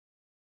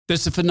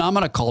There's a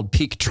phenomena called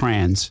peak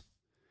trans,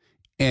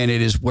 and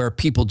it is where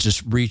people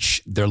just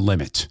reach their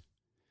limit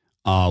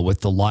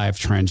with the lie of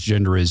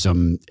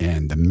transgenderism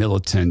and the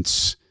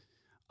militants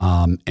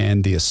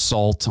and the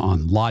assault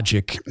on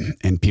logic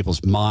and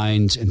people's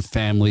minds and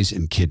families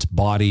and kids'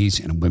 bodies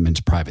and women's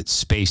private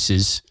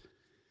spaces.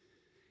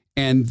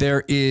 And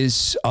there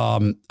is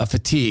a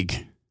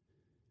fatigue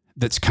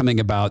that's coming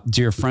about.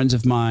 Dear friends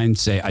of mine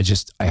say, I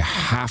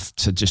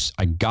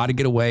got to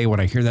get away when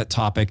I hear that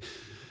topic.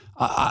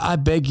 I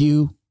beg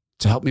you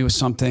to help me with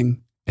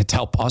something, to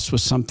help us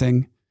with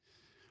something.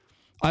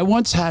 I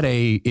once had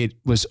it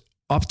was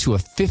up to a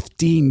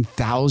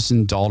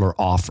 $15,000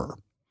 offer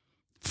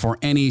for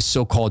any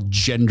so-called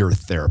gender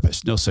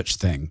therapist, no such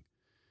thing,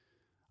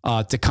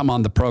 to come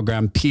on the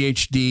program,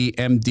 PhD,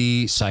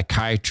 MD,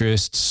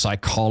 psychiatrist,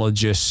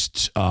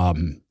 psychologist,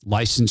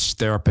 licensed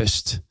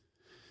therapist,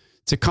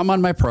 to come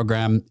on my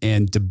program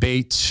and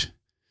debate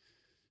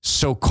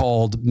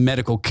so-called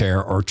medical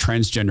care or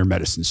transgender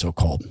medicine,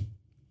 so-called,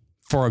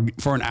 for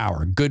an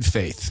hour, good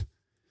faith.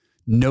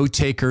 No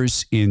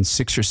takers in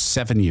 6 or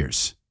 7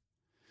 years.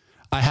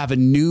 I have a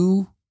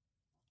new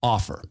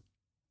offer,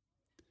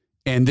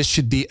 and this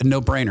should be a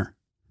no-brainer.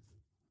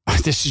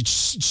 This is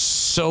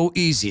so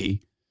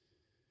easy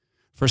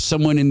for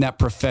someone in that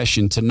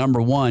profession to,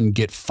 number one,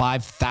 get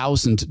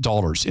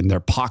 $5,000 in their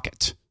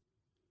pocket.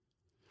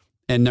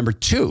 And number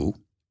two,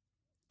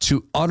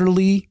 to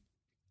utterly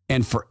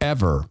and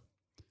forever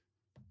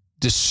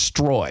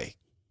destroy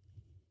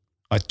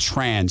a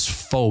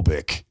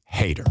transphobic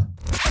hater.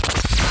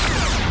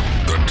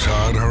 The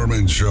Todd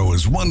Herman Show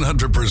is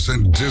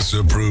 100%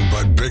 disapproved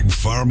by big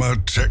pharma,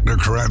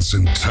 technocrats,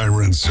 and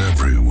tyrants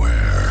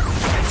everywhere.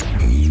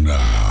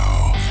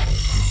 Now,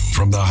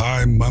 from the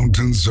high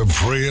mountains of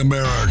free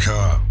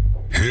America,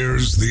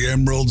 here's the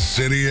Emerald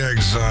City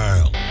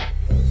Exile,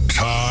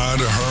 Todd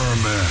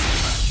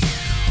Herman.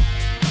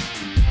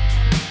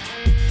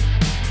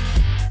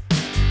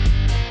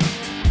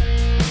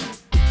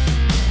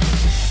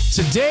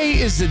 Today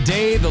is the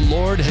day the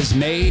Lord has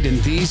made, and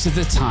these are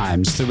the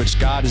times through which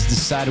God has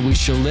decided we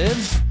shall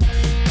live.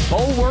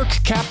 Bulwark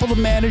Capital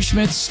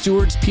Management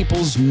stewards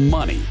people's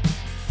money.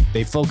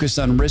 They focus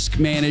on risk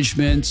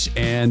management,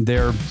 and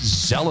they're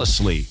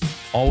zealously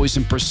always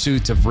in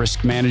pursuit of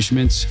risk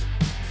management.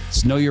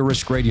 It's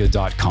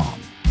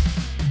knowyourriskradio.com.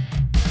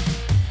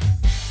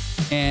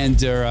 And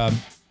their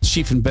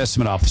chief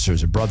investment officer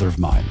is a brother of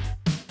mine.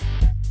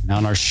 And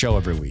on our show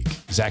every week,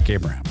 Zach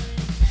Abraham.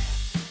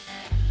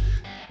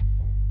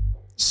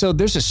 So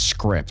there's a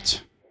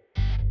script.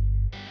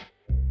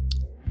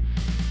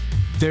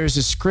 There's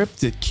a script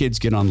that kids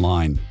get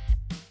online.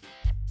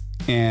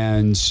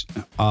 And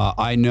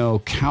I know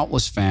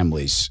countless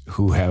families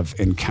who have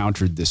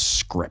encountered this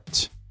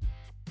script.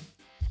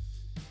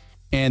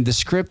 And the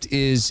script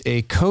is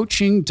a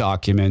coaching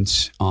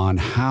document on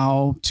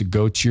how to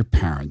go to your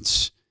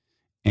parents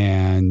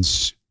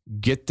and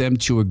get them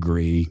to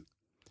agree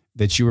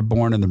that you were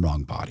born in the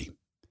wrong body.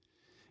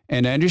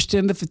 And I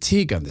understand the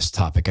fatigue on this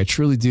topic. I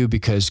truly do,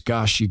 because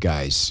gosh, you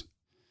guys,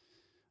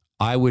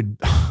 I would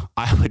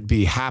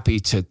be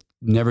happy to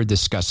never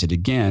discuss it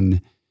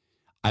again.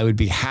 I would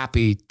be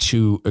happy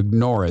to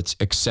ignore it,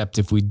 except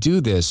if we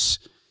do this,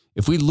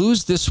 if we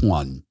lose this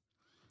one,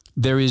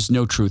 there is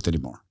no truth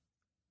anymore.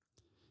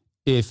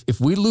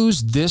 If we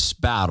lose this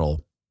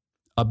battle,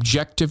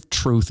 objective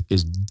truth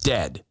is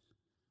dead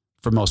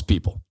for most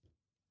people.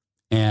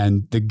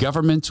 And the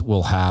government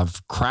will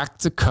have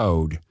cracked the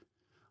code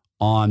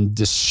on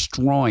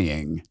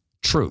destroying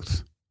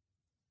truth.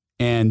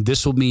 And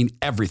this will mean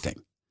everything.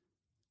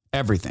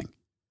 Everything.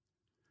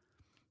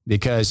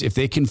 Because if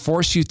they can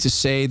force you to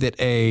say that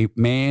a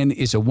man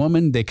is a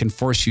woman, they can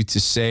force you to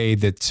say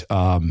that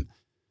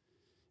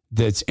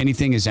that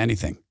anything is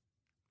anything.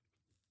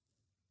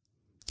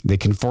 They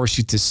can force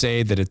you to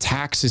say that a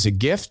tax is a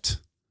gift.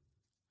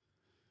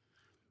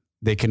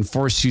 They can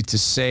force you to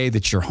say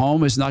that your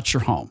home is not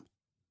your home.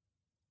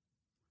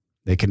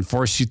 They can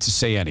force you to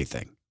say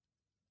anything.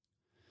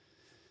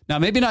 Now,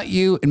 maybe not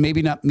you and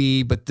maybe not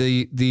me, but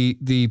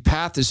the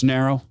path is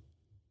narrow.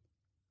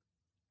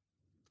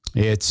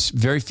 It's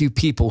very few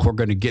people who are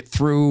going to get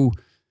through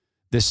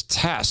this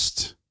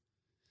test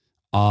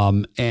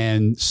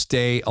and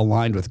stay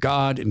aligned with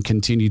God and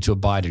continue to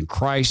abide in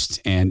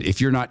Christ. And if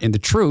you're not in the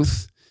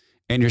truth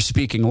and you're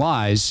speaking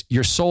lies,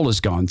 your soul is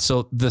gone.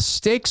 So the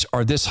stakes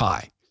are this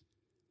high.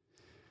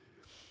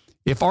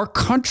 If our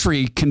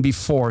country can be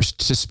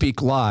forced to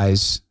speak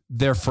lies,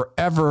 they're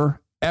forever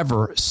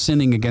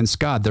sinning against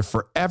God. They're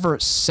forever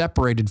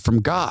separated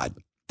from God.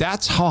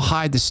 That's how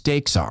high the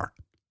stakes are.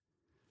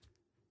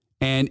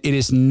 And it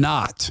is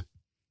not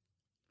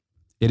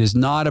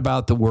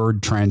about the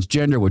word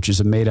transgender, which is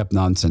a made-up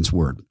nonsense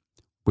word,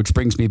 which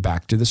brings me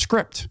back to the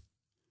script.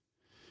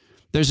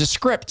 There's a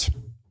script.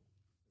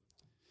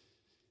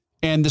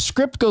 And the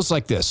script goes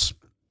like this.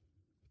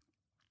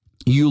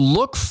 You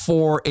look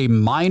for a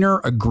minor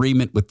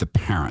agreement with the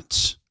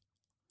parents.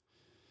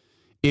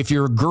 If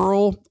you're a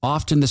girl,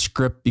 often the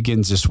script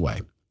begins this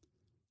way.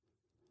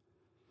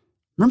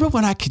 Remember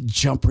when I could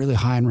jump really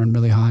high and run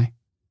really high?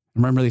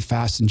 And run really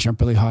fast and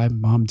jump really high?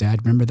 Mom,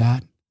 Dad, remember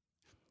that?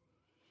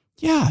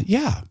 Yeah.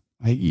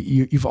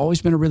 You've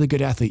always been a really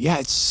good athlete. Yeah,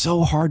 it's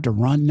so hard to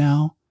run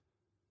now.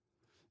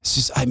 It's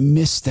just, I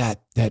miss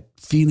that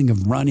feeling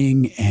of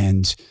running.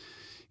 And,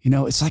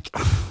 it's like,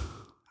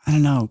 I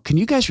don't know. Can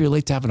you guys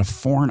relate to having a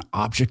foreign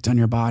object on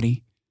your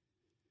body?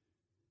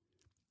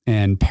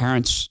 And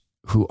parents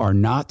who are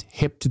not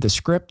hip to the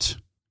script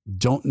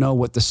don't know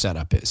what the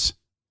setup is.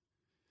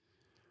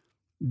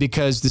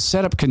 Because the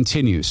setup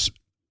continues.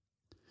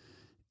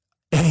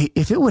 Hey,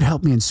 if it would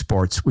help me in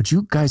sports, would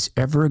you guys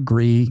ever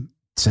agree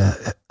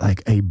to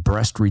like a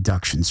breast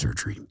reduction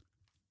surgery?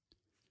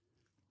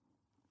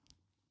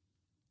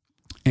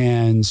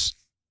 And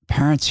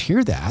parents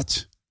hear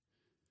that.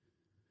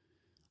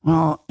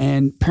 Well,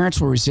 and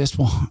parents will resist.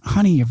 Well,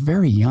 honey, you're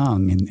very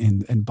young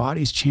and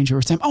bodies change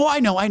over time. Oh,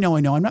 I know.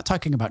 I'm not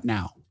talking about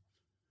now.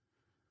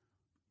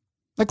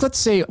 Like, let's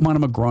say when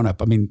I'm a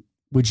grown-up. I mean,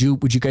 would you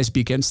guys be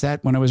against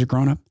that when I was a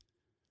grown-up?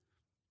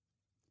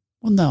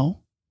 Well, no.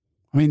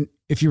 I mean,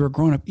 if you were a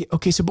grown-up,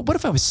 okay, but what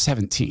if I was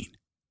 17?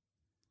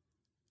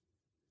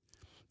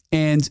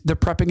 And they're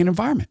prepping an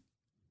environment.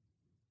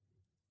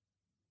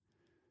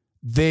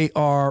 They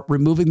are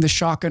removing the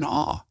shock and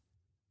awe.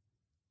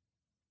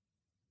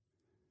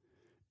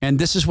 And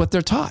this is what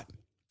they're taught.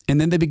 And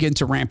then they begin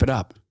to ramp it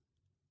up.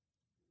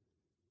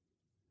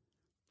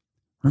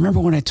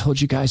 Remember when I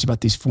told you guys about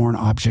these foreign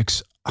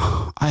objects?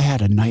 Oh, I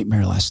had a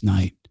nightmare last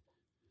night.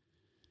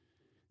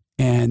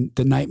 And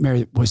the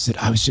nightmare was that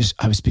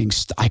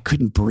I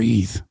couldn't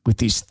breathe with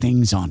these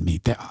things on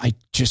me.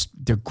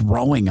 They're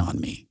growing on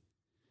me.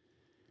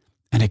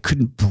 And I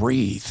couldn't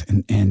breathe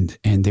and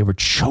they were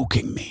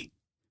choking me.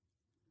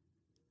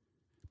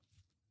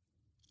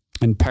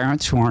 And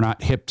parents who are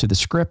not hip to the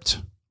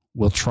script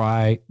will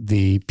try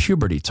the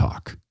puberty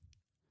talk.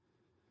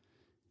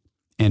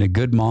 And a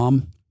good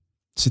mom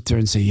sit there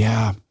and say,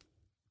 yeah,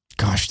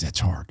 gosh, that's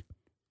hard.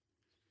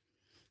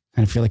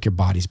 And I feel like your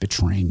body's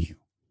betraying you.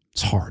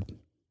 It's hard.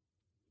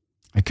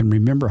 I can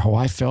remember how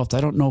I felt.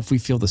 I don't know if we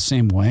feel the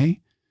same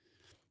way.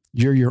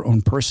 You're your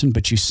own person,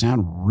 but you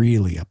sound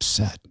really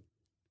upset.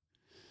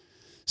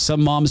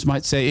 Some moms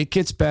might say, it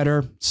gets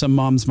better. Some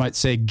moms might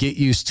say, get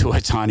used to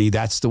it, honey.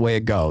 That's the way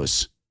it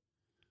goes.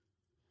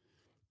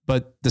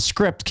 But the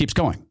script keeps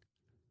going.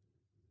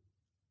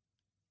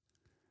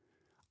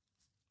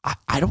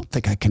 I don't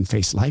think I can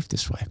face life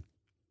this way.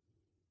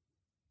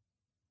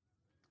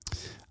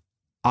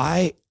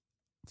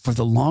 For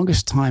the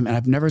longest time, and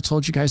I've never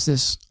told you guys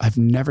this, I've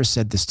never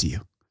said this to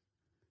you.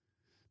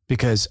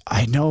 Because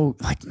I know,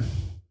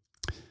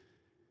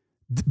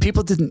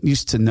 people didn't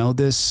used to know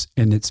this,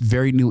 and it's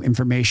very new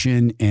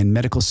information, and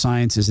medical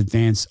science has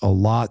advanced a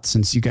lot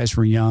since you guys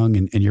were young,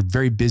 and you're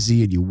very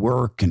busy, and you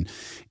work,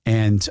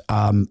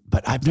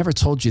 but I've never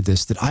told you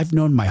this, that I've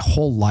known my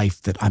whole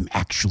life that I'm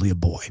actually a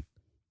boy.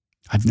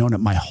 I've known it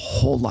my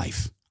whole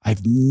life.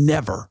 I've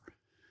never,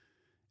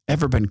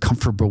 ever been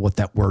comfortable with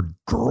that word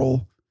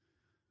girl.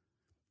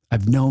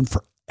 I've known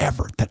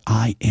forever that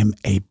I am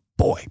a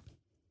boy.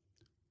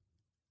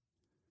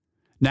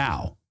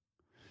 Now,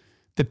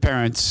 the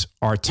parents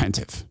are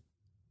attentive.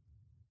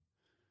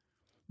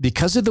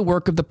 Because of the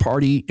work of the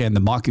party and the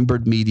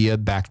Mockingbird media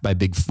backed by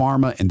Big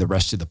Pharma and the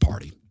rest of the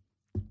party.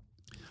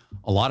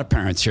 A lot of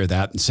parents hear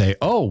that and say,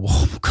 oh,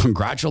 well,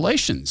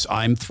 congratulations.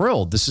 I'm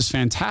thrilled. This is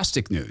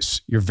fantastic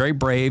news. You're very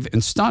brave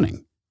and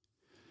stunning.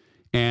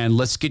 And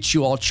let's get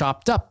you all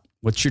chopped up.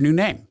 What's your new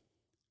name?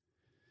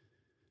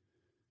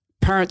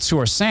 Parents who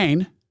are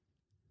sane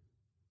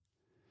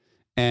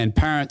and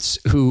parents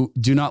who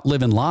do not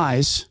live in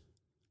lies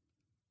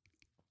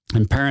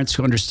and parents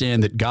who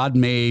understand that God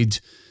made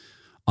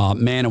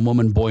man and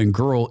woman, boy and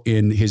girl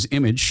in his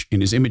image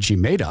he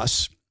made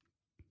us,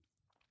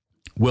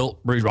 will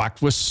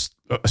react with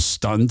a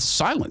stunned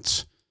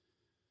silence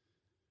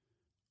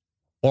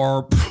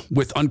or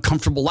with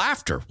uncomfortable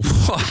laughter.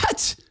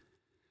 What?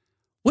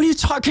 What are you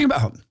talking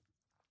about?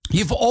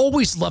 You've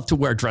always loved to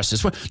wear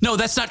dresses. No,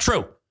 that's not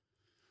true.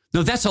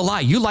 No, that's a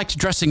lie. You liked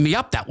dressing me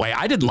up that way.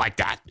 I didn't like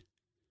that.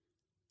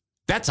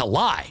 That's a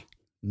lie.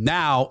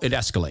 Now it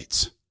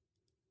escalates.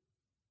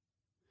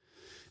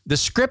 The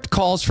script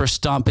calls for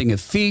stomping of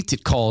feet.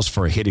 It calls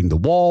for hitting the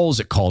walls.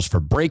 It calls for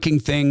breaking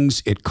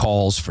things. It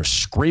calls for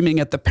screaming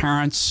at the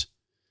parents.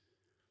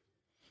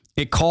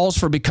 It calls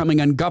for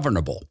becoming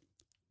ungovernable,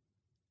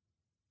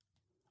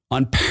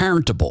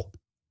 unparentable.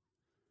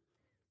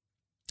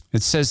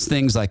 It says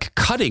things like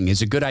cutting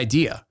is a good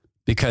idea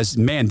because,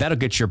 man, that'll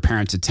get your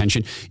parents'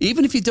 attention.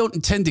 Even if you don't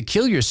intend to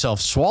kill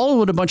yourself,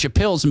 swallow a bunch of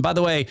pills. And by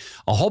the way,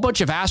 a whole bunch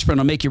of aspirin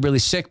will make you really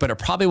sick, but it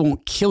probably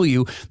won't kill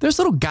you. There's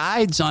little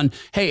guides on,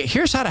 hey,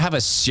 here's how to have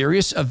a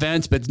serious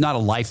event, but not a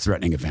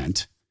life-threatening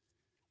event.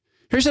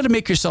 Here's how to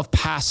make yourself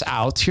pass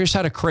out. Here's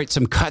how to create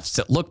some cuts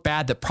that look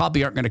bad that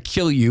probably aren't going to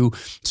kill you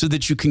so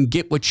that you can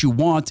get what you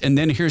want. And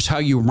then here's how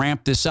you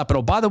ramp this up. And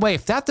oh, by the way,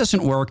 if that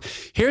doesn't work,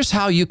 here's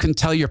how you can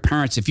tell your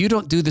parents, if you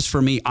don't do this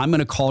for me, I'm going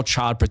to call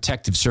Child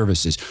Protective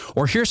Services.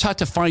 Or here's how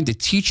to find a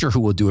teacher who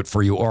will do it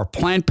for you, or a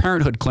Planned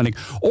Parenthood clinic.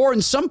 Or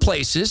in some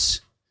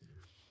places,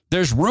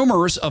 there's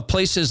rumors of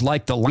places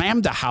like the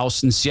Lambda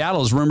House in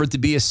Seattle is rumored to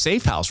be a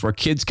safe house where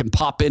kids can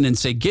pop in and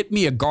say, get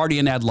me a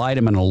guardian ad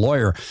litem and a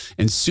lawyer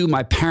and sue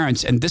my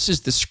parents. And this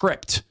is the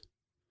script.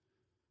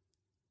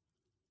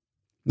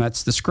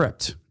 That's the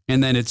script.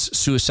 And then it's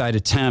suicide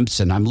attempts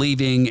and I'm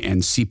leaving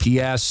and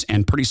CPS.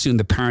 And pretty soon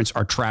the parents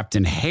are trapped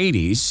in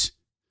Hades.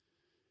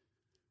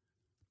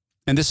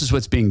 And this is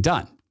what's being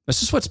done.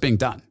 This is what's being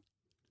done.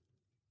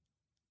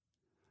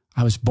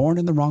 I was born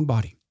in the wrong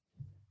body.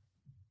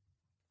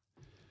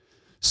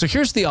 So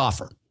here's the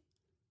offer.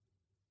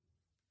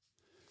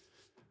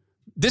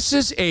 This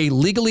is a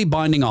legally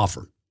binding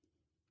offer.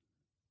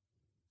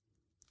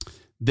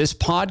 This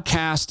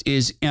podcast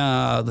is,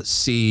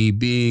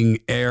 being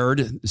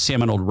aired. See,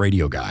 I'm an old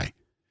radio guy.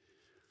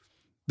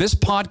 This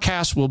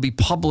podcast will be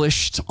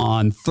published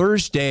on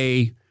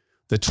Thursday,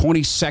 the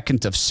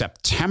 22nd of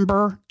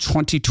September,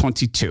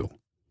 2022.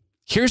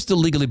 Here's the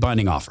legally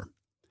binding offer.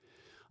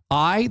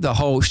 I, the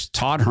host,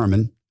 Todd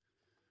Herman,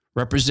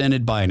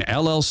 represented by an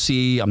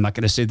LLC, I'm not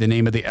going to say the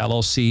name of the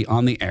LLC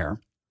on the air,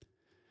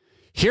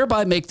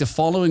 hereby make the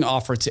following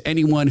offer to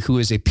anyone who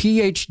is a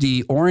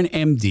PhD or an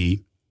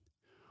MD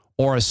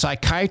or a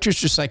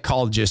psychiatrist or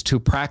psychologist who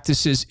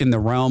practices in the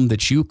realm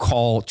that you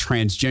call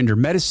transgender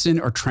medicine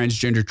or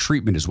transgender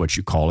treatment is what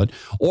you call it.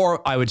 Or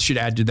should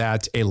add to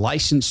that, a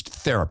licensed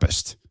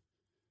therapist.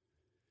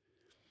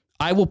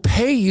 I will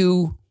pay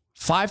you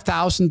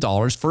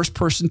 $5,000, first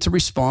person to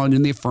respond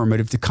in the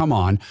affirmative to come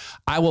on.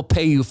 I will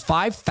pay you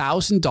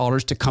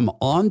 $5,000 to come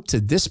on to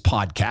this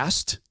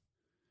podcast.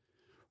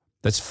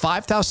 That's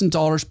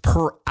 $5,000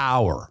 per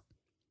hour,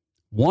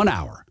 1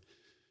 hour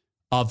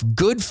of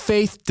good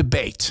faith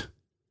debate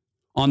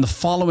on the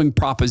following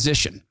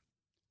proposition.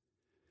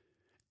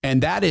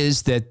 And that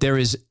is that there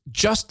is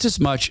just as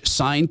much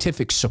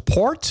scientific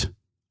support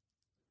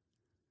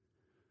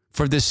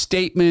for this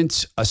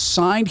statement,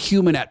 assigned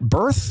human at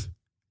birth,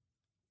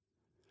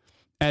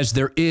 as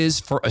there is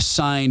for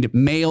assigned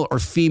male or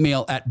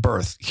female at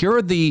birth. Here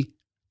are the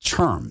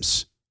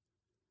terms.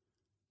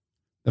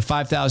 The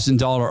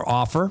 $5,000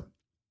 offer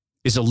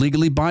is a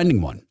legally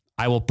binding one.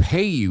 I will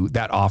pay you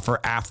that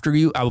offer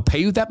I will pay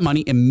you that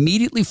money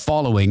immediately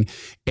following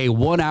a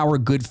 1 hour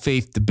good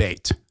faith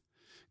debate.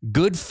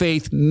 Good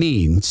faith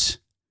means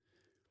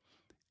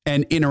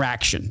an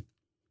interaction,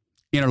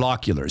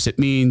 interloculars. It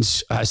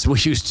means, as we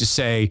used to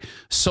say,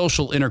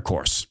 social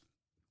intercourse.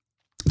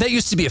 That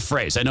used to be a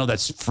phrase. I know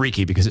that's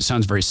freaky because it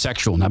sounds very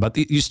sexual now, but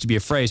it used to be a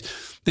phrase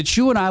that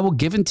you and I will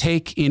give and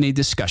take in a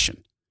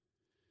discussion.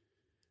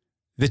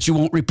 That you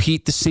won't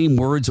repeat the same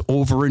words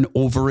over and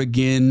over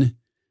again.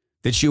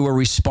 That you will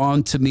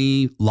respond to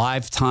me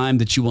live time.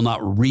 That you will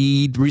not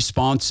read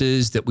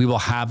responses. That we will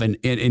have an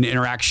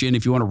interaction.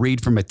 If you want to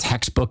read from a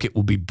textbook, it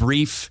will be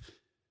brief.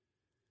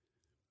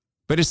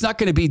 But it's not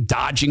going to be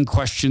dodging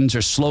questions or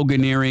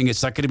sloganeering.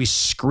 It's not going to be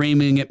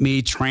screaming at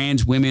me,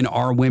 trans women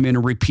are women,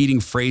 or repeating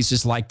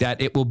phrases like that.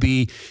 It will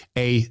be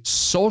a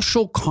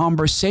social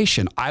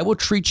conversation. I will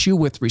treat you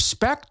with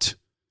respect.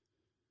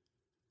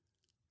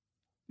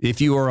 If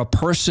you are a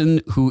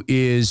person who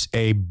is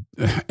a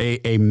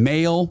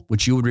male,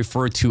 which you would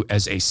refer to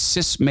as a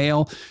cis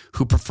male,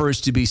 who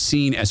prefers to be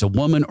seen as a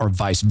woman or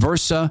vice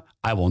versa,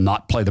 I will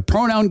not play the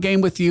pronoun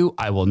game with you.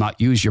 I will not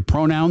use your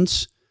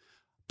pronouns.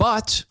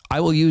 But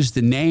I will use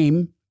the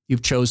name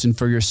you've chosen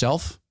for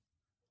yourself.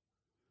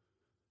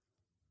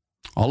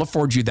 I'll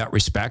afford you that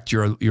respect.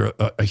 You're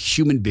a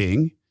human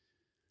being,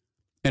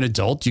 an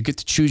adult. You get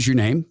to choose your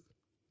name.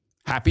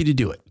 Happy to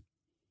do it.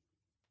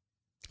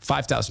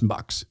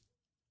 $5,000.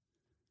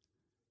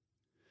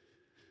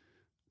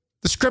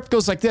 The script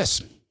goes like this.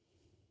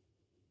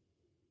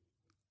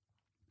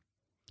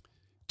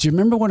 Do you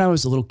remember when I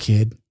was a little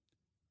kid?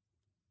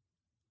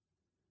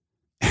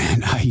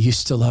 And I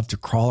used to love to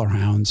crawl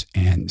around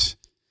and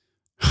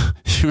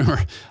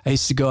remember I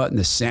used to go out in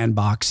the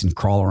sandbox and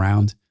crawl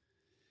around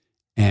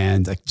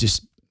and I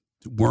just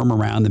worm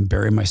around and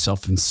bury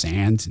myself in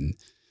sand. And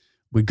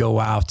we'd go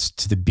out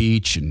to the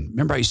beach. And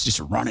remember I used to just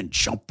run and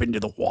jump into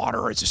the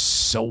water. It's just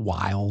so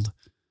wild.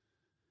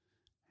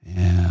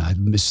 Yeah, I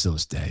miss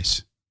those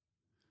days.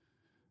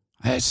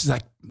 It's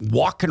like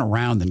walking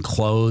around in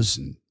clothes.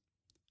 And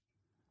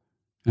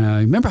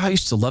remember how I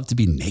used to love to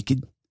be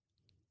naked?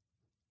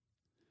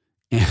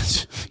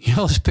 And,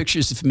 there's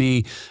pictures of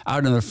me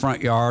out in the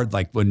front yard,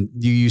 like when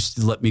you used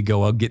to let me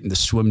go out, get in the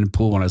swimming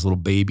pool when I was a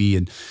little baby.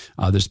 And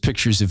there's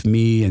pictures of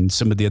me and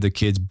some of the other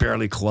kids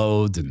barely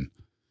clothed. And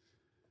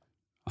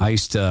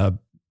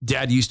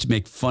Dad used to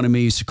make fun of me.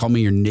 He used to call me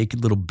your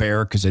naked little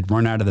bear because I'd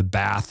run out of the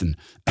bath and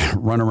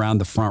run around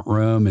the front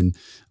room and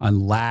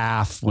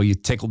laugh while you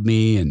tickled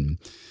me and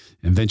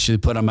eventually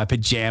put on my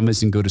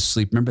pajamas and go to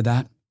sleep. Remember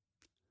that?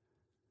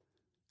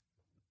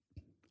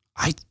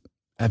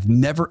 I've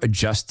never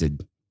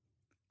adjusted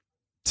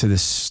to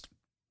this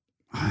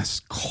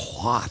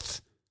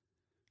cloth.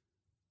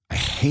 I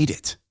hate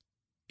it.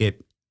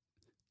 It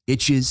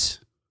itches.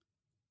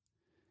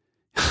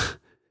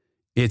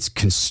 It's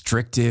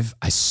constrictive.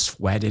 I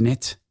sweat in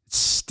it. It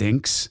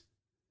stinks.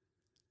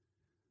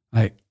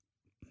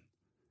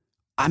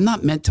 I'm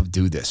not meant to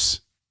do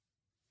this.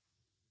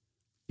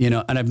 And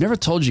I've never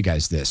told you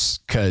guys this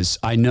because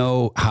I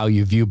know how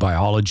you view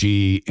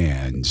biology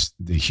and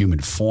the human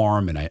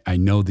form. And I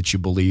know that you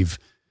believe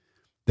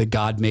that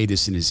God made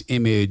us in his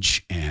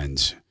image.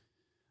 And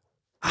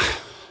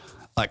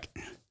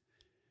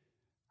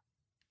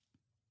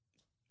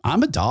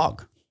I'm a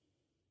dog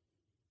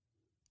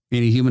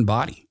in a human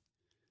body.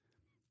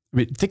 I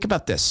mean, think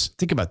about this.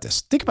 Think about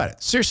this. Think about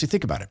it. Seriously,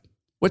 think about it.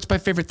 What's my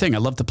favorite thing? I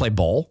love to play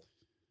ball.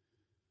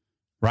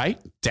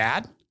 Right?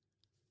 Dad?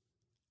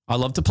 I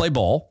love to play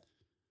ball.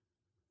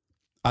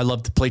 I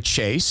love to play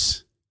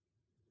chase.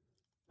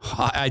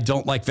 I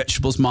don't like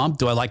vegetables, Mom.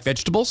 Do I like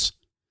vegetables?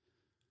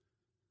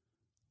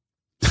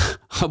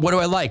 What do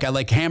I like? I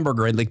like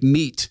hamburger. I like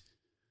meat.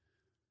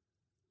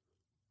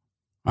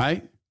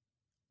 Right?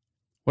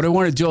 What do I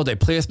want to do all day?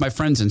 Play with my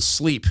friends and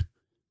sleep.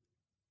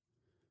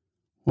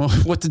 Well,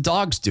 what do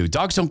dogs do?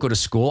 Dogs don't go to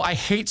school. I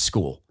hate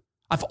school.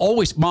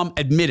 Mom,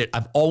 admit it.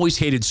 I've always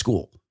hated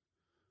school.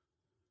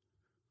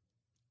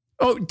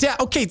 Oh, Dad.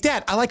 Okay,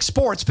 Dad, I like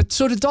sports, but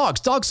so do dogs.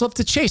 Dogs love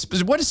to chase.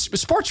 But what is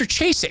sports are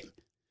chasing?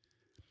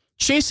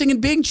 Chasing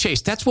and being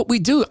chased. That's what we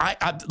do.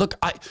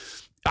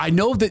 I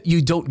know that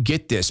you don't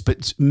get this,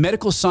 but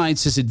medical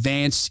science has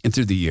advanced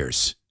through the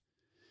years.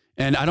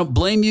 And I don't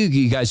blame you.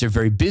 You guys are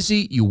very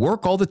busy. You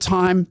work all the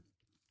time.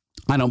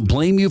 I don't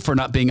blame you for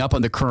not being up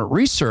on the current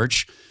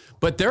research,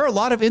 but there are a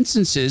lot of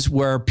instances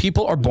where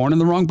people are born in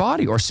the wrong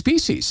body or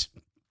species,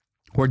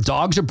 where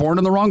dogs are born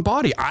in the wrong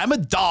body. I'm a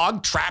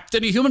dog trapped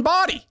in a human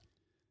body.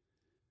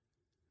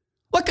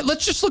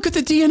 Let's just look at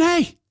the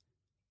DNA.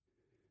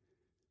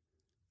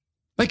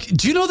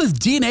 Do you know the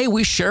DNA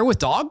we share with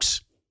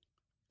dogs?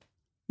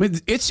 I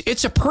mean,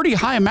 it's a pretty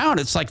high amount.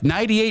 It's like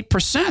 98%,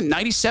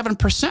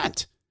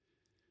 97%.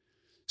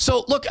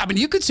 So look, I mean,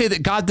 you could say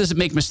that God doesn't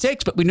make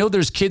mistakes, but we know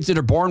there's kids that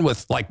are born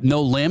with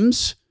no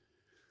limbs.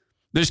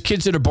 There's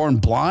kids that are born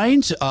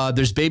blind.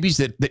 There's babies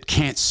that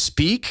can't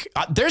speak.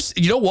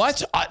 You know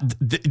what?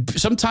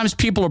 Sometimes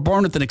people are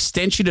born with an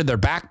extension of their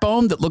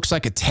backbone that looks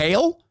like a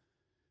tail.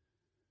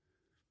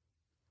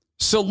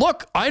 So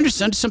look, I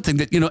understand something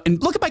that,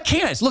 and look at my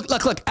canines. Look.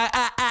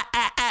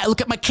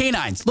 Look at my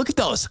canines. Look at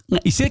those.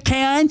 You see the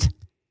canines?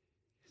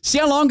 See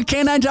how long the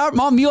canines are?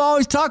 Mom, you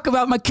always talk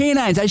about my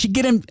canines. I should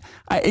get them.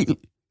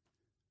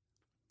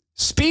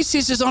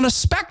 Species is on a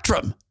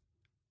spectrum.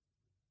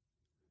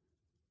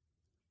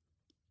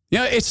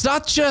 It's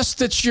not just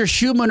that you're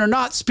human or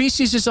not.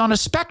 Species is on a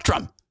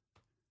spectrum.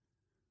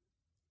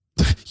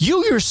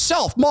 You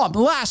yourself, Mom,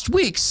 last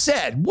week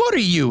said, what are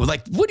you,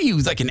 like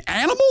an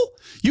animal?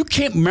 You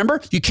can't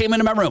remember? You came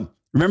into my room.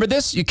 Remember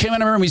this? You came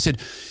into my room. You said,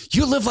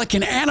 you live like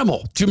an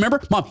animal. Do you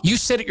remember? Mom, you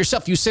said it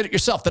yourself. You said it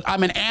yourself that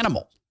I'm an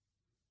animal.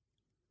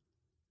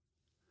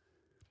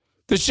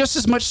 There's just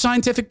as much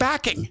scientific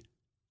backing.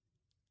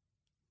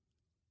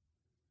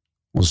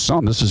 Well,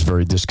 son, this is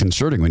very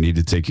disconcerting. We need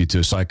to take you to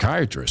a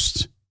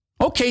psychiatrist.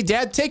 Okay,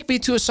 Dad, take me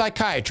to a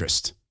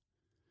psychiatrist.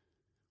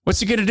 What's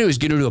he going to do? He's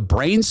going to do a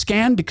brain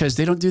scan because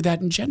they don't do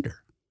that in gender.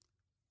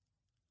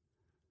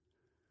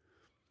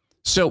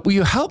 So will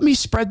you help me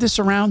spread this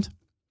around?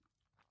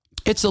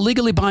 It's a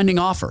legally binding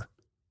offer.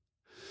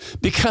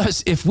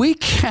 Because if we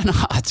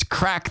cannot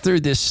crack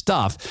through this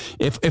stuff,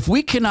 if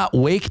we cannot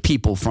wake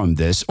people from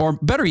this, or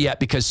better yet,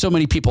 because so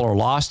many people are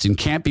lost and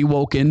can't be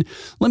woken,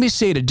 let me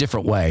say it a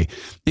different way.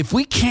 If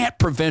we can't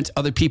prevent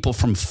other people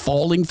from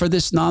falling for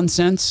this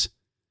nonsense,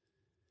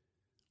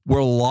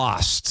 we're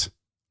lost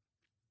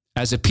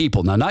as a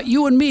people. Now, not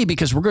you and me,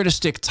 because we're going to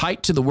stick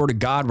tight to the Word of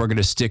God. We're going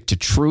to stick to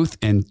truth,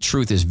 and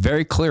truth is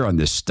very clear on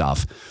this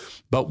stuff.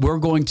 But we're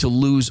going to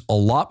lose a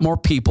lot more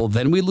people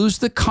than we lose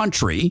the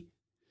country.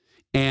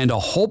 And a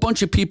whole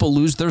bunch of people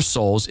lose their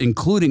souls,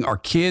 including our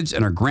kids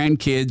and our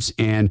grandkids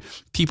and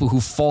people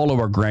who follow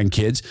our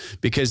grandkids,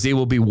 because they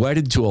will be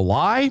wedded to a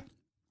lie.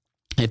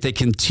 If they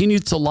continue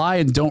to lie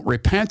and don't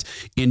repent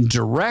in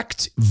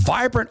direct,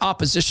 vibrant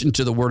opposition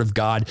to the Word of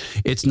God,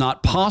 it's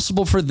not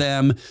possible for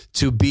them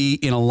to be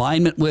in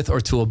alignment with or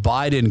to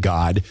abide in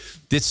God.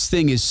 This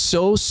thing is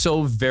so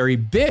very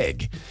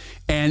big,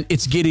 and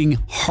it's getting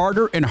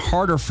harder and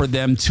harder for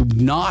them to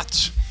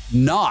not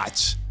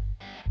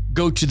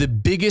go to the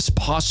biggest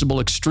possible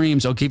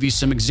extremes. I'll give you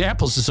some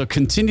examples, so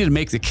continue to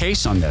make the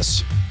case on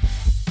this.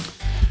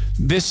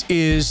 This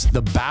is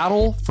the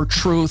battle for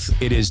truth.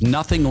 It is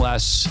nothing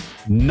less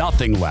than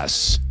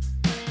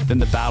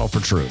the battle for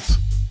truth.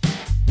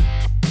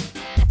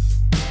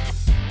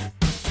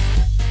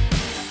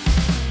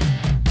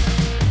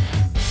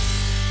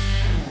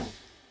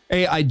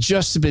 Hey, I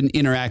just have been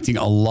interacting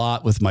a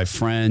lot with my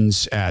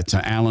friends at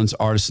Allen's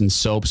Artisan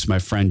Soaps. My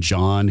friend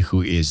John,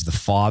 who is the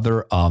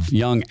father of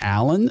young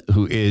Allen,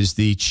 who is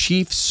the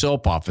chief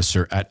soap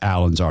officer at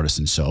Allen's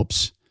Artisan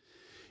Soaps.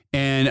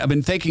 And I've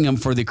been thanking them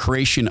for the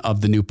creation of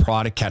the new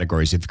product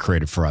categories they've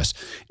created for us.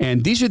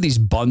 And these are these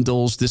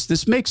bundles.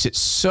 This makes it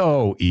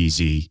so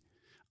easy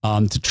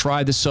to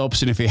try the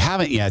soaps. And if you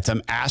haven't yet,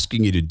 I'm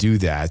asking you to do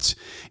that.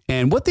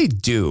 And what they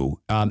do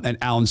at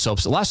Allen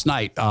Soaps, last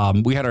night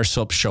we had our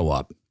soaps show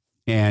up.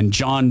 And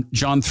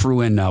John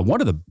threw in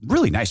one of the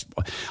really nice,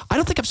 I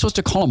don't think I'm supposed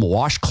to call them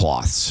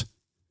washcloths.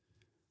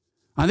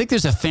 I think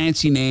there's a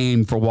fancy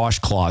name for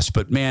washcloths,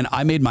 but man,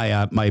 I made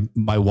my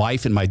my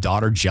wife and my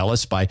daughter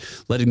jealous by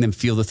letting them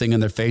feel the thing on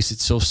their face.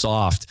 It's so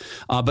soft.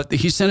 But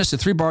he sent us the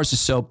 3 bars of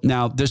soap.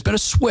 Now there's been a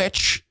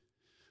switch.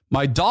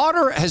 My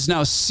daughter has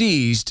now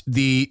seized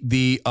the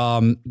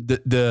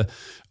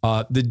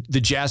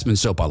jasmine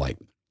soap I like.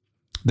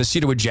 The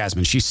cedarwood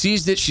jasmine. She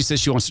seized it. She says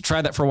she wants to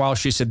try that for a while.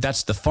 She said,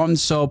 that's the fun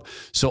soap.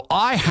 So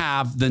I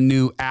have the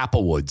new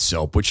applewood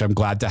soap, which I'm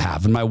glad to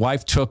have. And my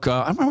wife took,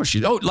 I don't know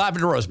what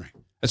lavender rosemary.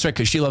 That's right,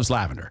 because she loves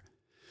lavender.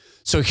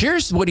 So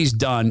here's what he's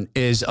done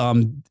is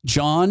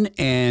John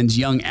and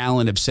young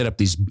Allen have set up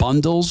these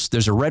bundles.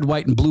 There's a red,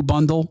 white, and blue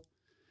bundle.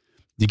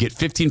 You get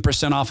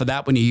 15% off of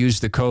that when you use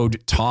the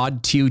code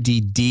TODD,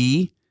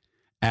 T-O-D-D,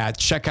 at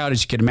checkout.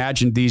 As you can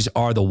imagine, these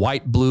are the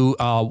white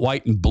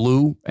and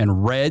blue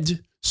and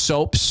red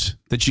soaps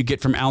that you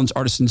get from Allen's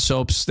Artisan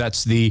Soaps.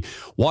 That's the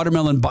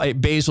watermelon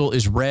basil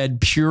is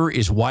red, pure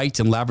is white,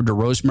 and lavender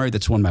rosemary.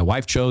 That's one my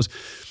wife chose.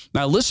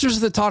 Now, listeners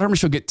of the Todd Herman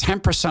Show get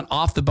 10%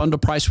 off the bundle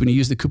price when you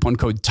use the coupon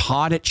code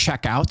TODD at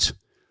checkout.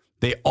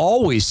 They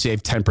always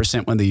save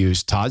 10% when they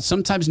use Todd.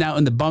 Sometimes now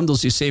in the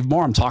bundles, you save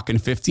more. I'm talking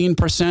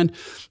 15%.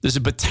 There's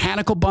a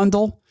botanical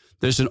bundle.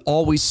 There's an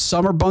always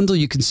summer bundle.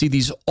 You can see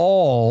these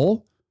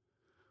all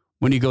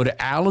when you go to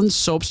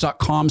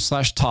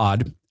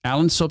allensoaps.com/Todd,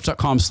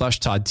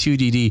 allensoaps.com/Todd,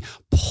 TODD,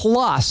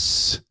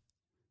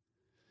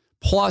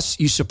 plus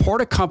you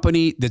support a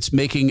company that's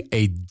making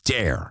a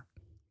dare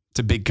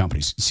to big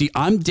companies. See,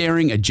 I'm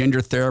daring a gender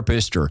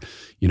therapist or,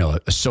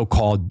 a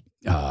so-called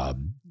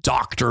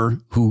doctor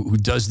who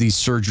does these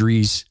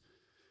surgeries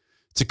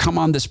to come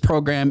on this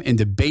program and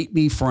debate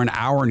me for an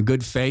hour in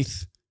good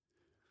faith.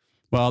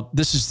 Well,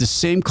 this is the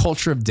same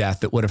culture of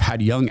death that would have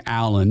had young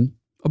Allen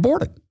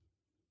aborted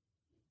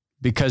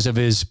because of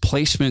his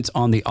placement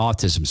on the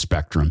autism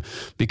spectrum,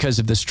 because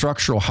of the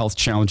structural health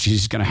challenges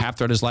he's going to have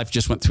throughout his life.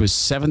 Just went through his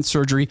 7th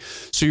surgery.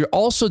 So you're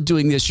also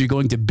doing this. You're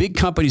going to big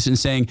companies and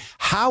saying,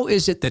 how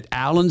is it that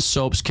Allen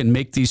Soaps can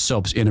make these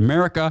soaps in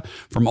America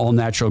from all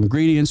natural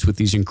ingredients with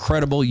these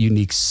incredible,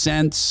 unique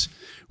scents,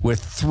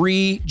 with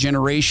 3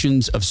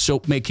 generations of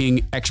soap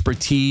making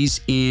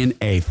expertise in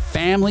a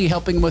family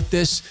helping with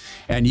this.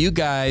 And you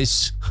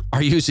guys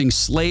are using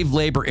slave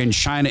labor in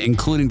China,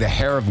 including the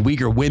hair of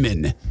Uyghur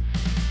women,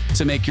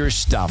 to make your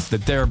stuff.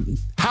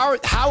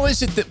 How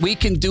is it that we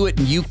can do it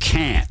and you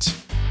can't?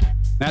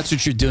 That's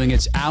what you're doing.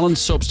 It's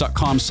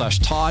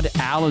allensoaps.com/Todd,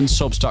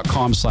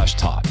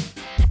 allensoaps.com/Todd.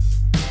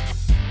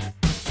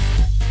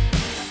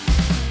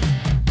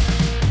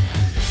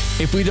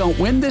 If we don't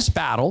win this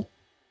battle,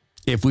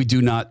 if we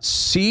do not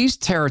seize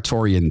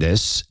territory in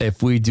this,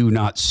 if we do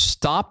not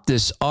stop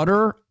this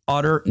utter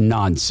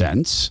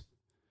nonsense,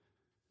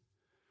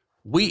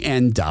 we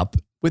end up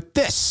with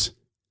this.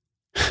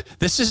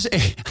 This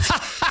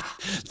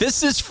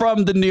is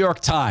from the New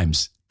York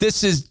Times.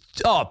 This is,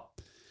 do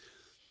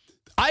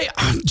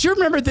you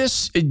remember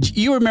this?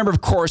 You remember, of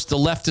course, the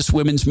leftist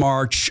women's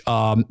march,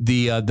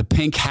 the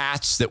pink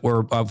hats that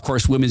were, of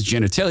course, women's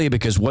genitalia,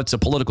 because what's a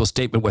political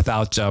statement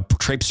without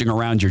traipsing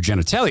around your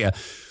genitalia?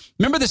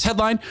 Remember this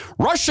headline?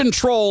 Russian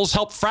trolls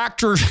help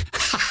fracture.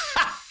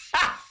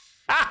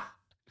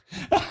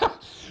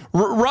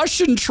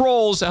 Russian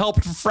trolls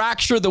helped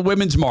fracture the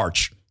women's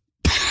march.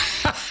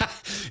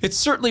 It's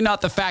certainly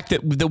not the fact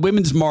that the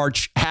women's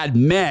march had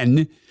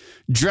men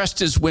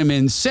dressed as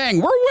women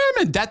saying, we're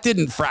women. That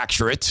didn't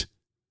fracture it.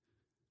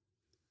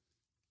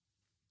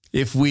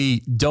 If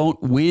we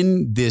don't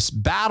win this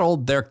battle,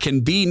 there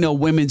can be no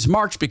women's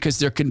march because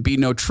there can be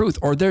no truth.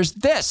 Or there's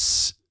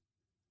this.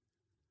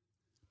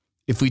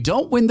 If we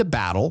don't win the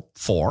battle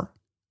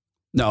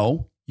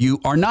no, you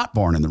are not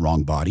born in the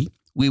wrong body.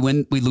 We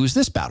lose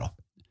this battle.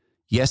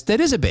 Yes, that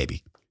is a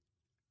baby.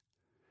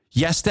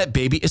 Yes, that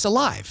baby is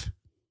alive.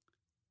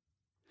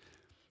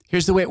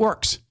 Here's the way it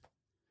works.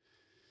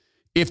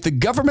 If the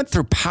government,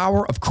 through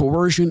power of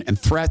coercion and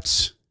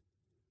threats,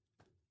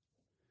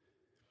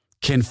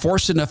 can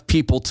force enough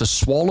people to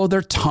swallow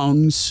their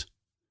tongues,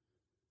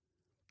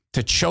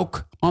 to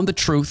choke on the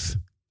truth,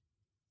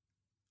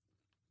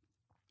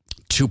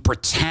 to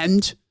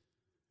pretend,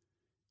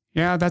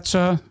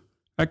 that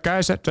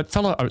guy's that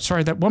fellow,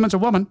 that woman's a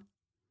woman.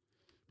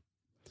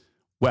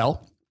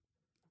 Well,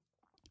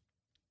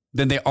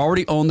 then they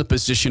already own the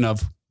position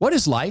of what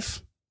is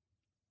life?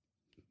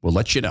 We'll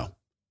let you know.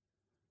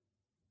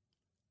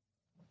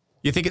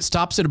 You think it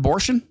stops at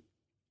abortion?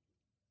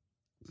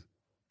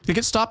 Think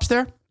it stops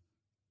there?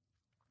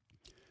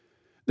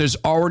 There's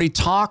already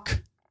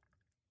talk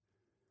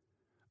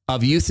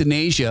of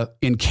euthanasia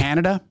in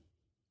Canada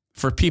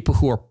for people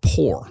who are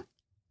poor.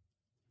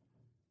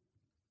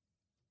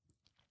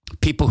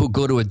 People who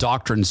go to a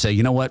doctor and say,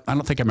 you know what? I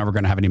don't think I'm ever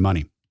going to have any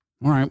money.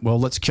 All right, well,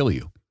 let's kill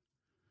you.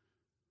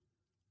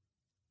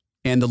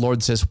 And the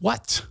Lord says,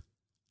 what?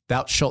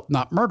 Thou shalt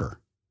not murder.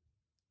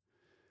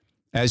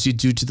 As you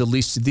do to the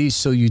least of these,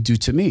 so you do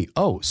to me.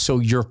 Oh, so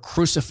you're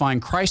crucifying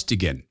Christ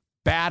again.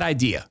 Bad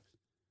idea.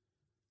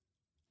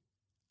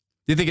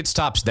 Do you think it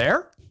stops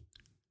there?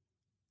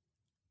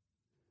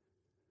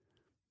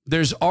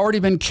 There's already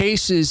been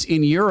cases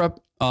in Europe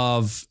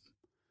of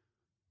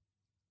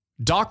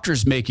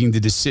doctors making the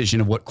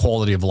decision of what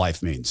quality of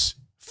life means.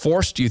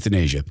 Forced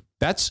euthanasia.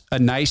 That's a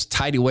nice,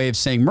 tidy way of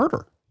saying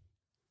murder.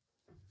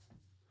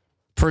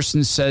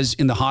 Person says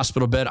in the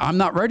hospital bed, I'm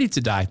not ready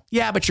to die.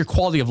 Yeah, but your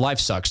quality of life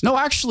sucks. No,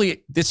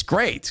 actually, it's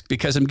great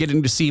because I'm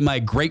getting to see my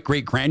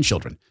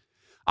great-great-grandchildren.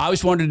 I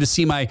always wanted to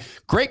see my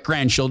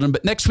great-grandchildren,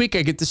 but next week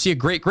I get to see a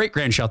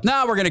great-great-grandchild.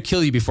 Now we're going to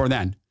kill you before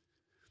then.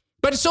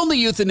 But it's only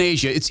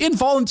euthanasia. It's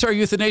involuntary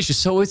euthanasia,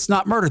 so it's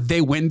not murder.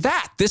 They win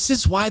that. This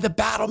is why the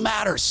battle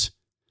matters.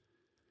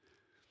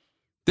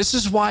 This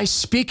is why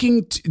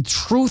speaking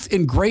truth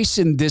and grace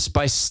in this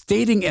by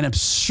stating an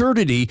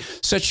absurdity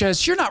such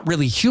as you're not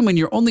really human,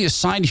 you're only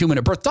assigned human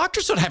at birth.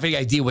 Doctors don't have any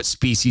idea what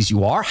species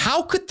you are.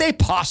 How could they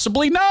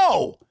possibly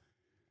know?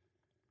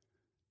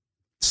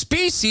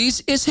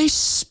 Species is a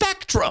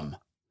spectrum.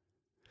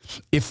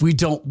 If we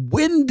don't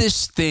win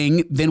this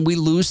thing, then we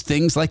lose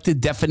things like the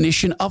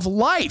definition of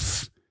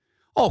life.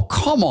 Oh,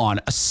 come on.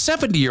 A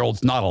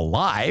 70-year-old's not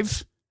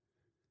alive.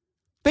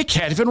 They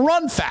can't even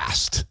run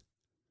fast.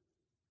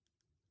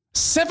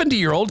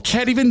 70-year-old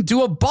can't even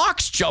do a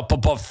box jump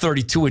above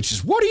 32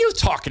 inches. What are you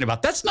talking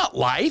about? That's not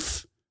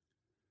life.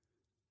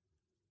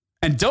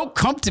 And don't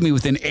come to me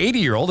with an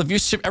 80-year-old. Have you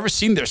ever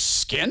seen their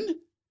skin?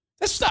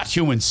 That's not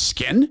human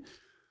skin.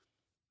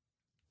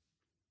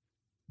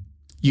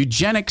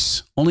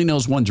 Eugenics only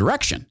knows one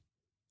direction.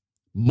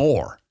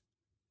 More.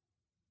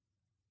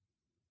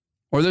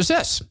 Or there's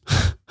this.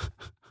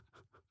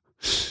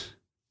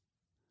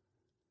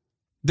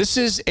 This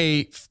is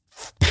a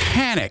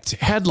panicked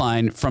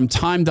headline from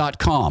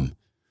time.com.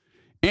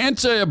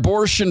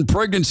 Anti-abortion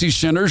pregnancy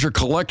centers are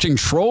collecting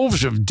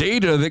troves of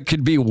data that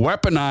could be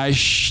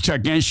weaponized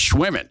against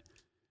women.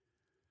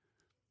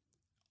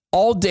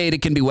 All data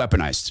can be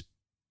weaponized.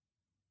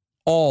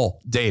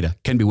 All data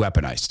can be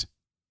weaponized.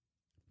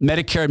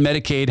 Medicare and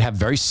Medicaid have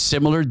very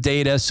similar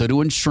data. So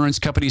do insurance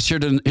companies.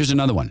 Here's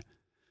another one.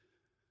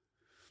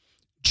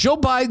 Joe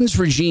Biden's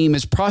regime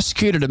has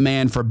prosecuted a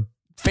man for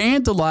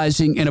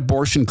vandalizing an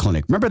abortion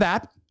clinic. Remember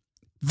that?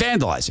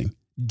 Vandalizing.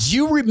 Do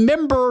you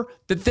remember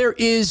that there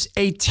is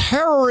a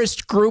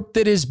terrorist group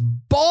that is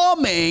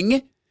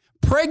bombing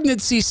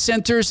pregnancy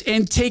centers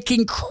and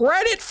taking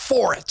credit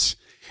for it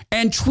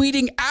and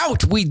tweeting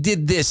out, we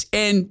did this,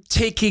 and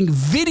taking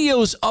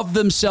videos of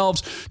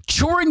themselves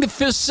touring the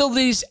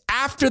facilities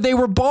after they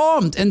were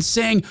bombed and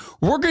saying,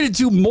 we're going to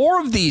do more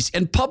of these,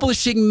 and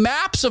publishing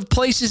maps of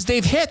places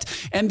they've hit.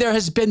 And there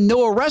has been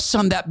no arrests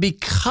on that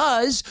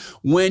because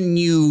when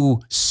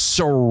you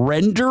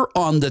surrender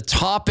on the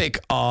topic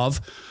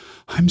of,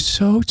 I'm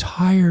so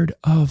tired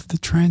of the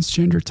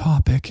transgender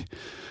topic.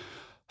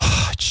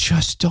 I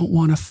just don't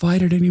want to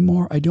fight it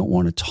anymore. I don't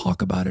want to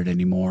talk about it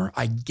anymore.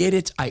 I get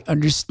it. I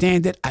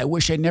understand it. I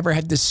wish I never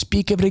had to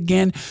speak of it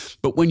again.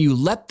 But when you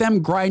let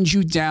them grind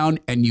you down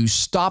and you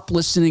stop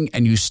listening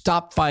and you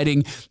stop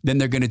fighting, then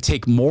they're going to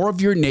take more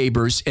of your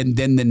neighbors. And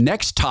then the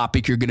next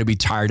topic you're going to be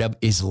tired of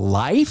is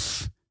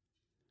life.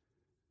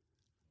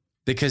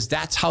 Because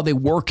that's how they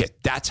work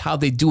it. That's how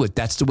they do it.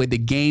 That's the way the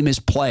game is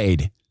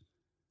played.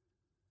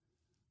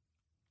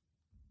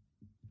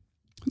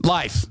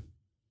 Life.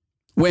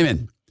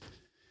 Women.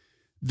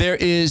 There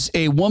is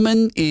a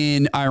woman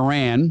in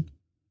Iran.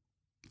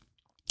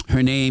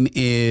 Her name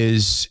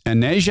is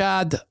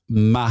Anejad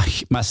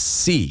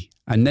Masih.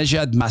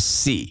 Anejad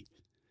Masih.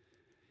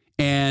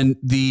 And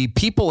the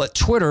people at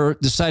Twitter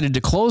decided to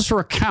close her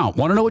account.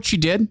 Want to know what she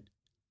did?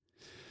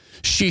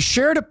 She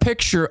shared a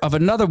picture of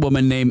another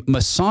woman named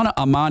Masana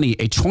Amani,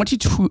 a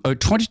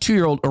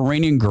 22-year-old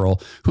Iranian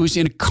girl who's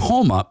in a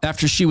coma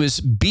after she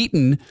was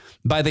beaten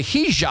by the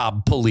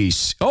hijab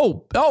police.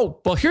 Oh,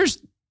 well, here's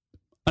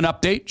an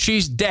update.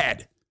 She's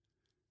dead.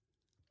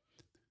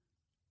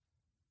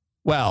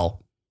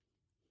 Well,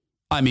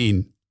 I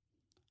mean,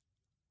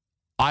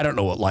 I don't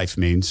know what life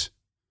means.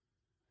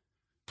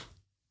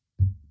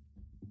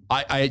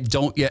 I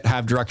don't yet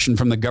have direction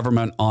from the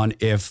government on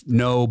if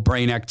no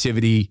brain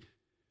activity,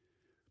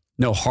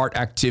 no heart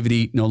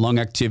activity, no lung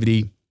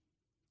activity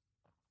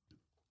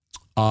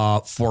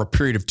for a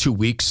period of 2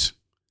 weeks.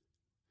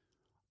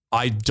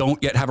 I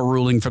don't yet have a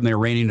ruling from the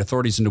Iranian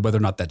authorities into whether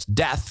or not that's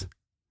death.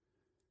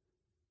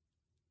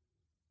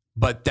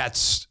 But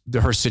that's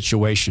her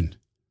situation.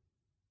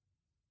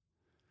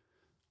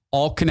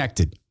 All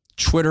connected.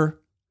 Twitter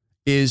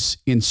is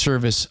in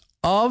service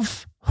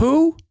of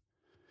who?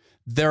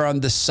 They're on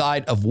the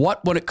side of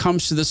what when it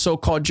comes to the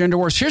so-called gender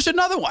wars? Here's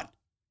another one.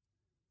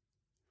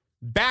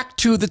 Back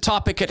to the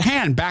topic at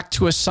hand, back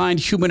to assigned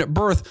human at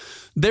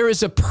birth. There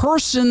is a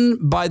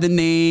person by the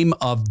name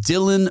of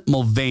Dylan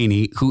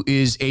Mulvaney who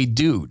is a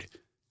dude.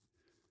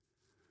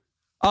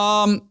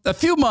 A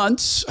few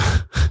months,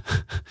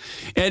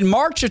 in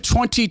March of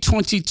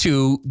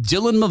 2022,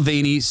 Dylan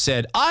Mulvaney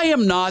said, I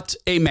am not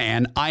a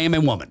man, I am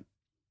a woman.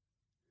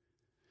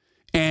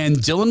 And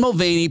Dylan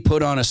Mulvaney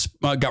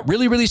got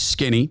really, really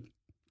skinny,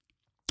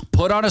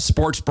 put on a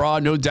sports bra,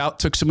 no doubt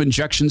took some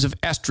injections of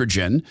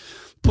estrogen,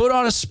 put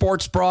on a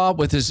sports bra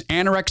with his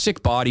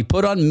anorexic body,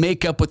 put on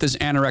makeup with his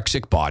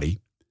anorexic body.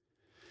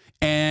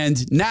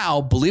 And now,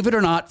 believe it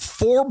or not,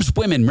 Forbes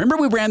Women. Remember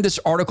we ran this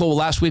article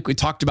last week. We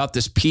talked about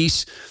this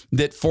piece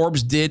that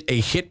Forbes did, a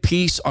hit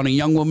piece on a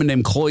young woman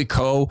named Chloe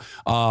Coe,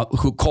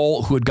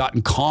 who had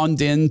gotten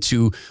conned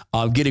into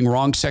getting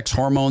wrong sex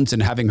hormones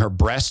and having her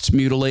breasts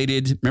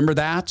mutilated. Remember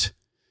that?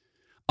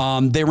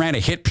 They ran a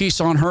hit piece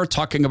on her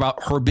talking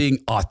about her being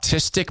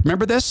autistic.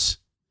 Remember this?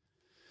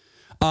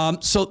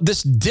 So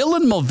this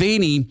Dylan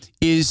Mulvaney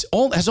has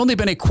only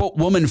been a quote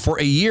woman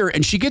for a year,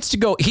 and he gets to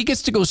go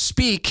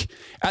speak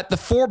at the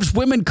Forbes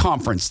Women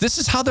Conference. This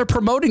is how they're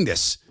promoting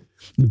this.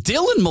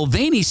 Dylan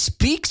Mulvaney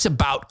speaks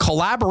about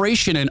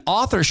collaboration and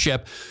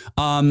authorship.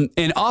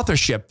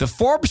 The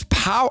Forbes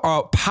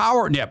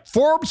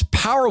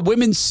Power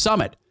Women's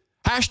Summit.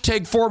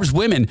 Hashtag Forbes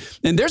Women.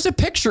 And there's a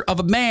picture of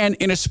a man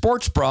in a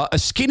sports bra, a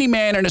skinny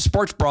man in a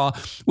sports bra,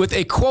 with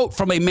a quote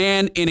from a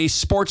man in a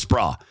sports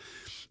bra.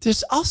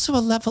 There's also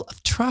a level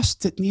of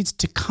trust that needs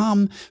to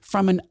come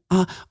from an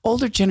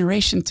older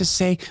generation to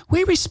say,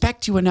 we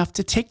respect you enough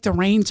to take the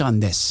reins on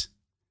this.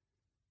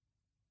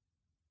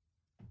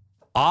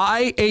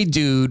 I, a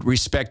dude,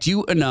 respect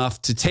you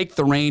enough to take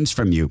the reins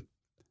from you.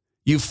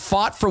 You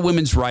fought for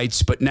women's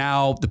rights, but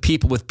now the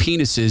people with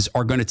penises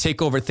are going to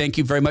take over. Thank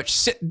you very much.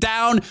 Sit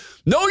down.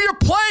 Know your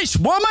place,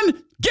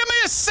 woman. Give me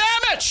a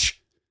sandwich.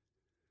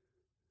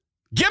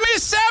 Give me a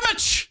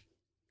sandwich.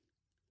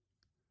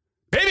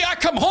 Baby, I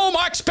come home,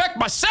 I expect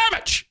my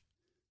sandwich.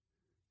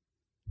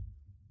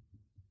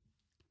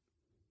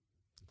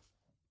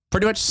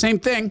 Pretty much the same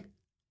thing.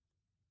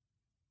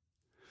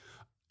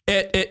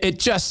 It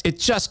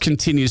just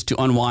continues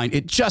to unwind.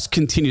 It just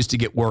continues to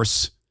get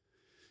worse.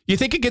 You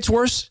think it gets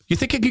worse? You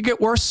think it could get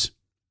worse?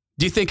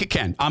 Do you think it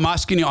can? I'm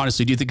asking you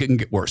honestly, do you think it can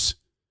get worse?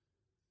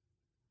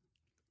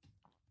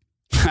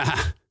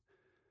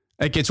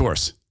 It gets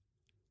worse.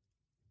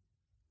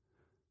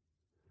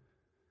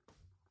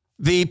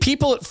 The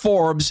people at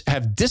Forbes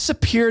have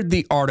disappeared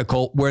the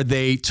article where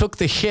they took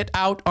the hit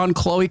out on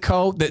Chloe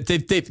Coe.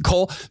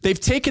 They've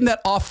taken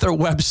that off their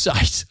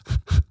website.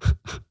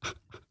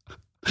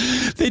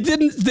 They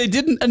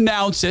didn't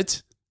announce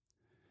it.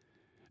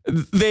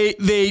 They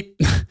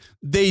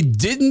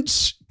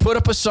didn't put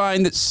up a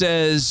sign that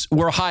says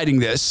we're hiding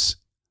this.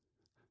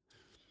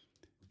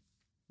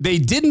 They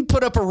didn't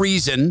put up a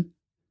reason.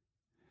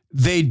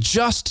 They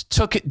just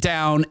took it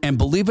down, and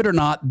believe it or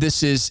not,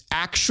 this is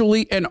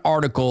actually an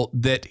article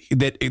that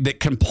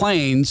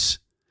complains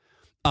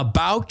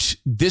about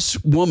this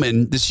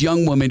woman, this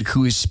young woman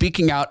who is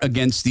speaking out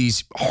against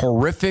these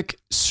horrific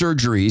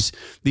surgeries,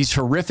 these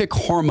horrific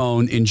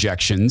hormone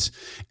injections,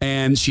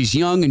 and she's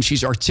young and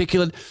she's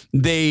articulate.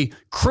 They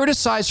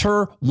criticize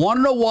her. Want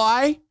to know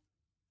why?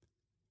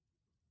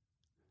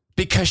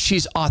 Because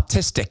she's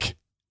autistic.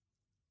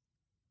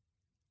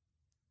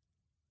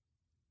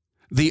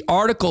 The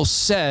article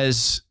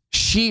says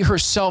she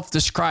herself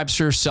describes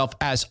herself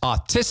as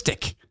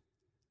autistic.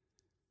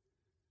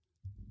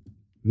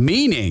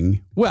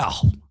 Meaning,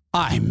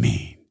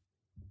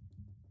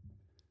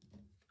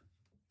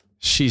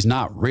 she's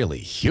not really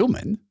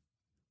human.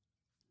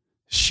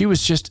 She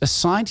was just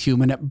assigned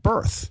human at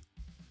birth.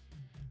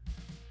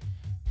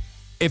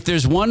 If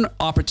there's one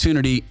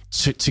opportunity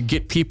to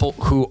get people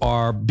who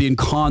are being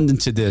conned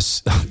into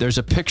this, there's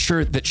a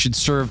picture that should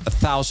serve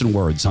 1,000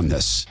 words on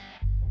this.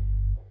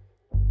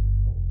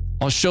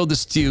 I'll show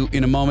this to you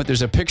in a moment.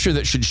 There's a picture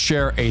that should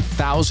share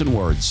 1,000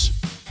 words.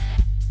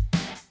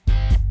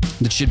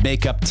 That should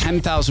make up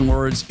 10,000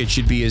 words. It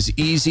should be as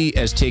easy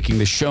as taking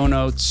the show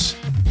notes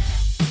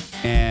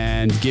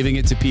and giving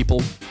it to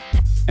people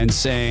and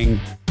saying,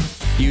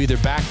 you either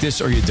back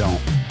this or you don't.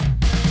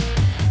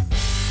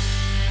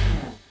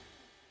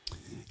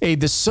 Hey,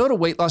 the SOTA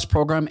weight loss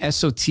program,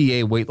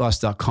 SOTA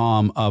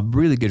weightloss.com, a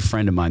really good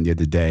friend of mine the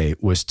other day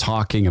was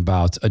talking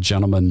about a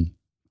gentleman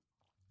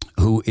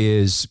who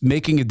is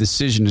making a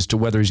decision as to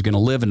whether he's going to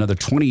live another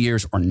 20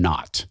 years or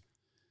not.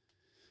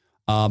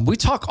 We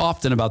talk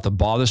often about the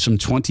bothersome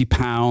 20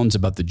 pounds,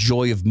 about the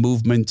joy of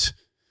movement,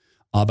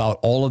 about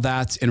all of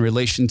that in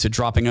relation to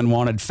dropping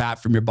unwanted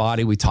fat from your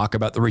body. We talk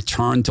about the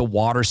return to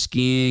water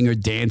skiing or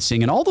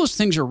dancing, and all those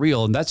things are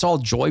real, and that's all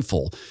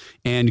joyful.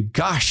 And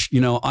gosh,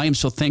 I am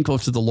so thankful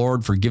to the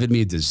Lord for giving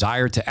me a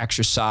desire to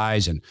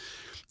exercise,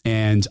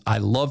 and I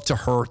love to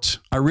hurt.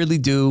 I really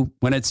do.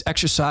 When it's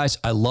exercise,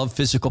 I love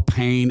physical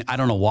pain. I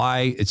don't know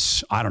why.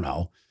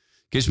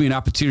 Gives me an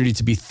opportunity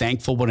to be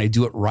thankful when I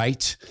do it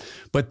right.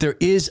 But there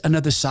is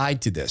another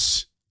side to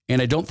this.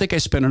 And I don't think I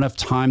spent enough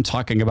time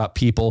talking about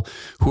people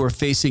who are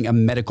facing a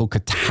medical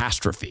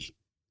catastrophe.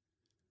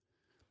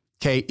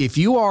 Okay, if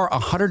you are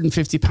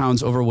 150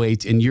 pounds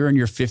overweight and you're in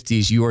your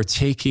 50s, you are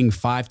taking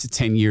 5 to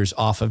 10 years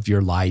off of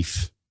your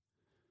life.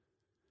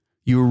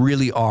 You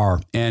really are.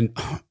 And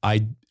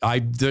I'm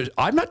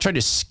not trying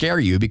to scare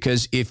you,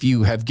 because if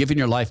you have given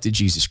your life to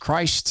Jesus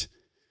Christ,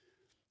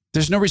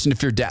 there's no reason to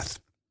fear death.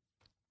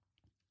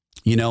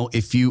 You know,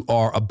 if you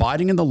are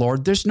abiding in the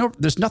Lord, there's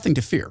nothing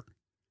to fear.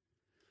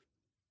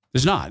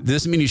 There's not. It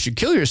doesn't mean you should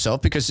kill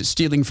yourself, because it's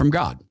stealing from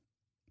God.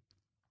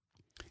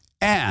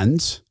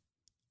 And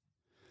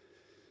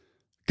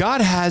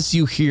God has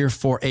you here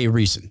for a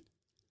reason.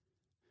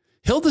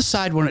 He'll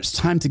decide when it's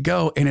time to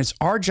go, and it's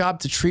our job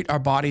to treat our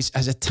bodies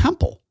as a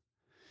temple.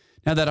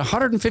 Now, that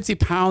 150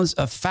 pounds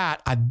of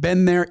fat, I've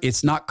been there.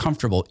 It's not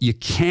comfortable. You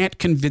can't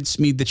convince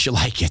me that you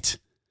like it.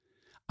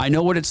 I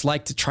know what it's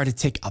like to try to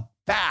take a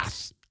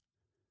bath.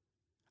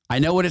 I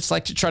know what it's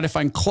like to try to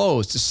find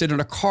clothes, to sit in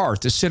a car,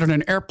 to sit on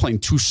an airplane,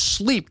 to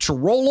sleep, to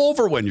roll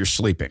over when you're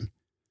sleeping,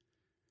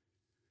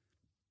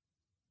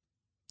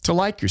 to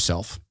like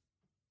yourself.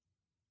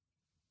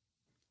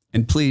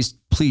 And please,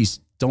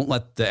 please, don't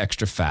let the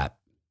extra fat,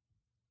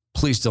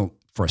 please don't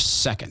for a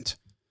second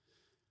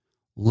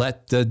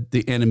let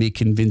the enemy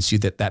convince you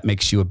that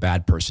makes you a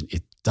bad person.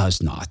 It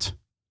does not.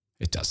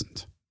 It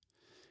doesn't.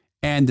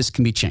 And this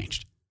can be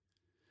changed.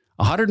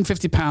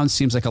 150 pounds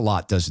seems like a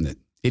lot, doesn't it?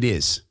 It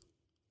is.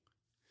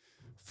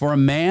 For a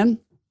man,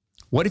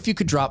 what if you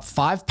could drop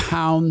 5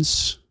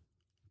 pounds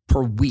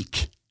per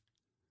week,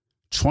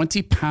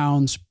 20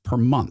 pounds per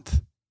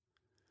month?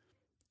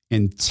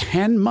 In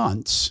 10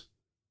 months,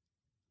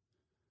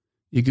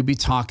 you could be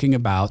talking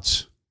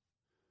about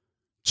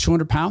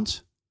 200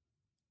 pounds.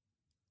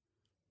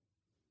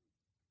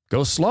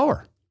 Go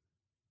slower.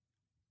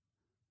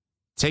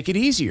 Take it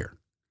easier.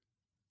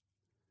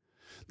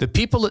 The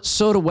people at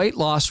Soda Weight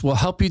Loss will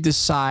help you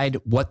decide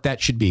what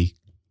that should be,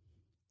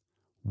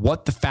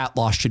 what the fat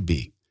loss should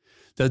be.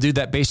 They'll do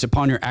that based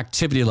upon your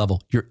activity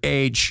level, your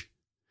age,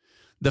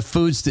 the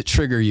foods that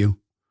trigger you,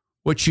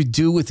 what you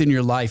do within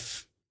your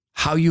life,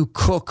 how you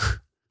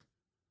cook,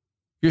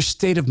 your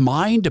state of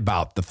mind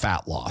about the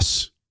fat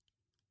loss.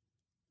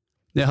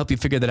 They'll help you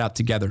figure that out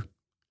together.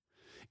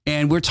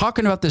 And we're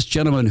talking about this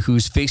gentleman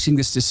who's facing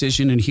this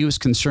decision, and he was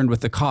concerned with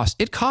the cost.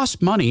 It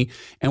costs money.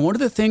 And one of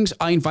the things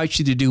I invite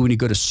you to do when you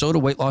go to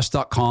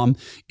sodaweightloss.com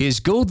is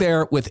go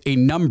there with a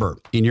number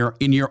in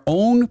your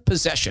own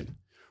possession.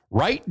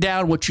 Write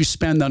down what you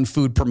spend on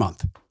food per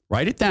month.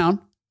 Write it down.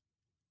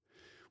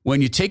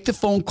 When you take the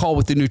phone call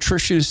with the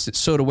nutritionist at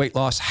Soda Weight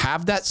Loss,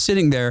 have that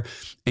sitting there,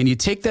 and you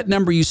take that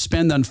number you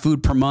spend on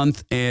food per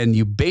month and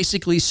you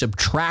basically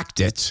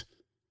subtract it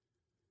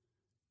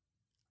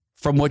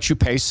from what you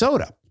pay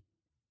Soda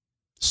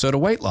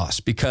Weight Loss,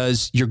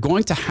 because you're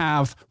going to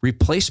have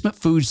replacement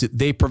foods that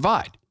they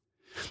provide.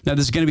 Now,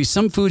 there's going to be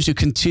some foods you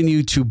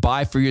continue to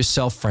buy for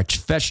yourself, fresh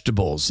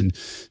vegetables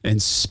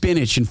and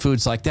spinach and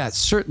foods like that,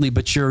 certainly,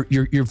 but your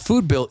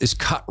food bill is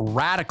cut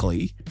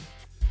radically.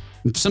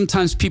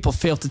 Sometimes people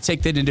fail to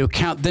take that into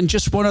account. Then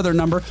just one other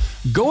number,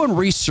 go and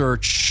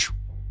research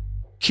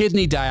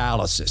kidney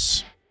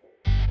dialysis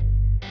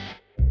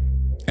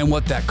and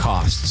what that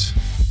costs.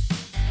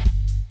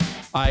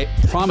 I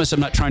promise I'm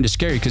not trying to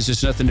scare you, because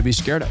there's nothing to be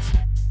scared of.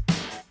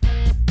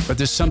 But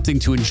there's something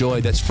to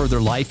enjoy that's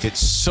further life.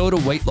 It's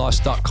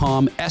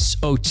sodaweightloss.com,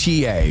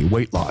 SOTA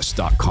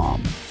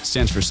weightloss.com.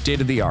 Stands for state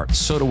of the art,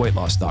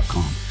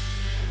 sodaweightloss.com.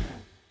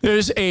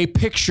 There's a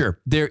picture.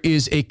 There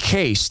is a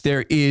case.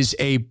 There is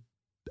a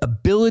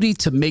ability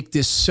to make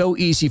this so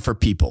easy for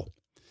people,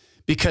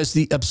 because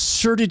the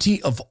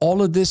absurdity of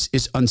all of this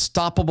is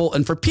unstoppable.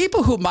 And for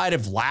people who might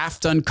have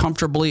laughed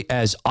uncomfortably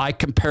as I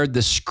compared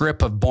the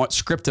script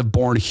of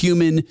Born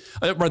Human,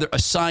 rather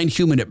Assigned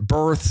Human at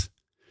Birth,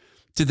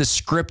 to the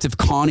script of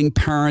conning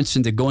parents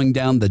into going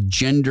down the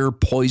gender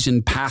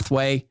poison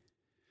pathway.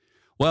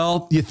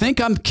 Well, you think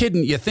I'm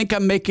kidding. You think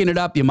I'm making it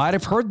up. You might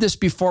have heard this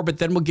before, but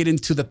then we'll get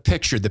into the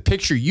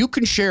picture you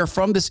can share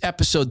from this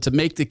episode to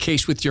make the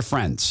case with your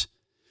friends.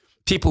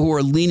 People who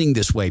are leaning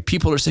this way.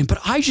 People are saying, but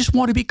I just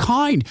want to be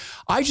kind.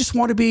 I just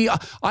want to be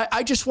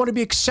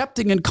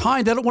accepting and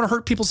kind. I don't want to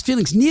hurt people's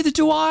feelings. Neither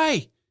do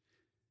I.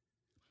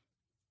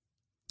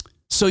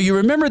 So you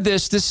remember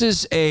this. This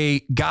is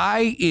a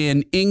guy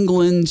in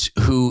England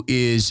who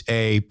is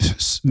a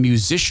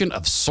musician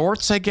of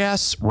sorts, I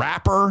guess,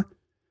 rapper,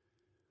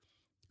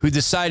 who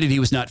decided he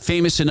was not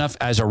famous enough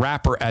as a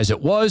rapper as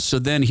it was. So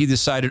then he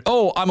decided,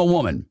 oh, I'm a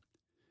woman.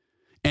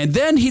 And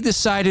then he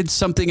decided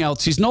something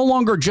else. He's no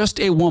longer just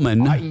a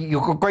woman.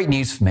 You've got great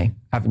news for me,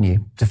 haven't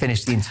you, to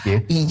finish the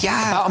interview?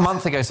 Yeah. About a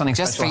month ago, something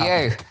just special for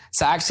happened. you.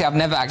 So actually, I've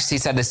never actually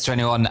said this to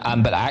anyone,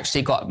 but I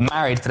actually got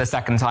married for the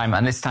second time,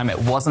 and this time it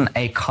wasn't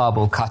a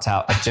cardboard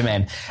cutout of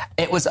Jimin.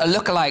 It was a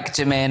lookalike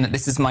Jimin.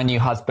 This is my new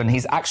husband.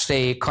 He's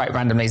actually quite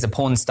randomly, he's a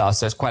porn star,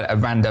 so it's quite a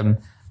random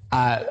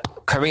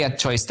career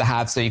choice to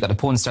have. So you got a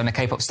porn star and a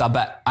K-pop star,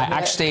 but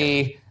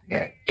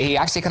he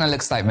actually kind of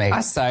looks like me.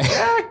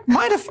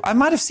 I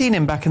might have seen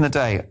him back in the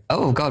day.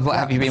 Oh God, what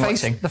have you been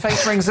watching? The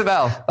face rings a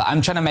bell. But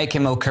I'm trying to make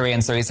him all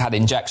Korean, so he's had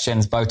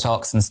injections,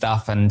 Botox and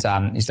stuff, and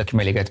he's looking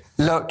really good.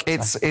 Look,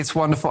 it's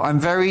wonderful.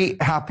 I'm very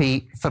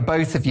happy for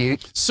both of you.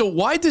 So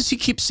why does he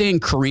keep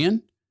saying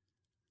Korean?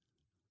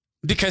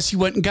 Because he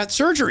went and got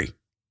surgery.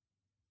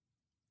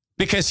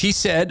 because he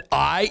said,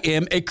 I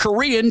am a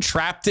Korean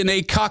trapped in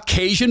a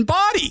Caucasian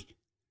body.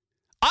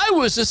 I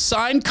was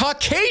assigned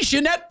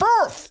Caucasian at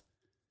birth.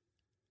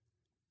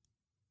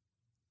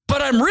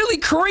 But I'm really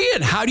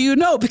Korean. How do you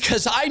know?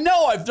 Because I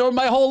know I've known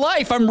my whole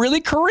life I'm really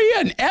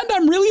Korean and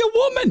I'm really a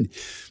woman.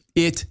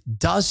 It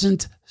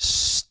doesn't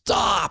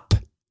stop.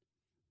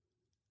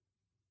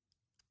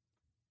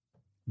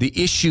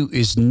 The issue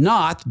is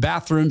not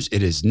bathrooms.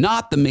 It is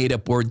not the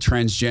made-up word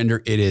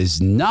transgender. It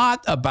is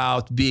not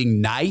about being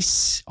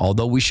nice,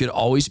 although we should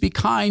always be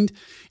kind.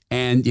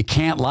 And you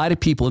can't lie to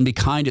people and be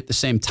kind at the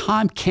same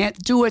time. Can't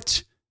do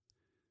it.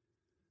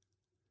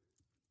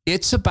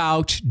 It's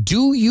about,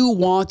 do you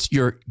want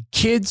your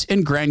kids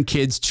and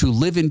grandkids to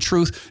live in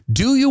truth?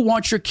 Do you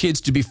want your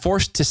kids to be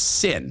forced to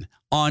sin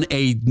on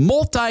a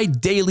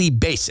multi-daily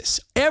basis,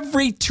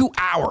 every 2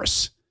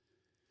 hours,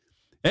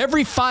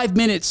 every 5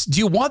 minutes? Do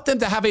you want them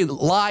to have a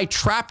lie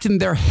trapped in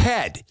their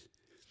head,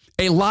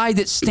 a lie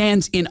that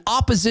stands in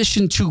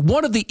opposition to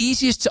one of the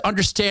easiest to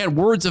understand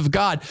words of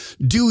God?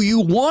 Do you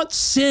want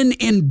sin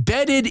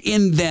embedded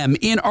in them,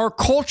 in our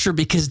culture?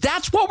 Because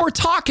that's what we're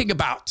talking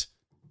about.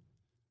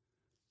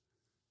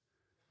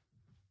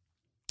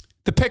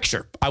 The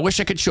picture, I wish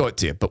I could show it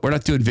to you, but we're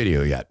not doing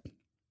video yet.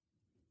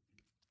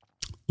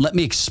 Let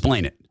me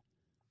explain it.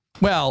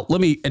 Well, let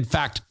me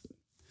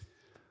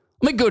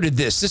go to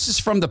this. This is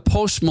from the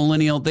Post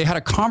Millennial. They had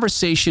a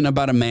conversation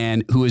about a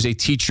man who is a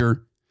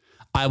teacher.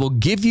 I will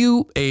give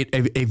you a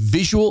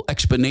visual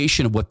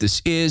explanation of what this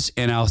is,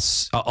 and I'll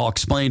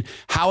explain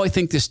how I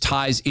think this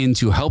ties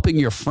into helping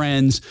your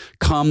friends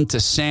come to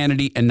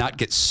sanity and not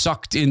get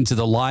sucked into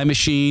the lie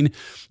machine.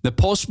 The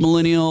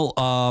Post-Millennial,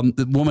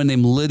 the woman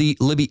named Libby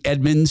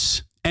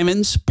Emmons. I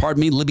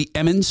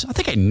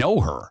think I know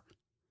her.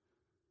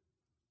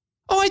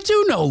 Oh, I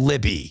do know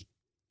Libby.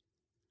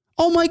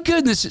 Oh, my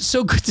goodness. It's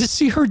so good to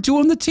see her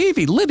doing the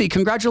TV. Libby,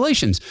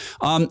 congratulations.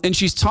 And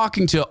she's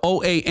talking to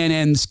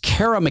OANN's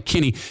Kara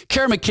McKinney.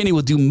 Kara McKinney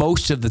will do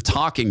most of the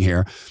talking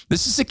here.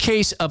 This is a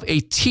case of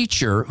a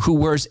teacher who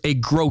wears a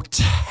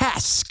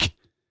grotesque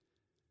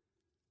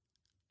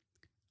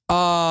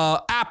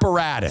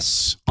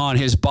apparatus on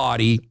his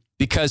body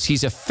because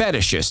he's a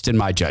fetishist, in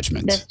my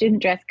judgment. The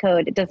student dress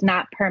code does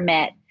not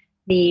permit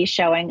the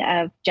showing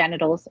of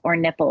genitals or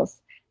nipples,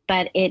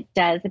 but it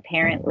does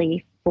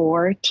apparently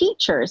for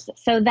teachers.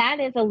 So that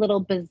is a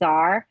little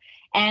bizarre.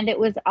 And it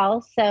was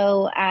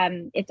also,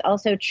 it's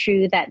also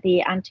true that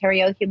the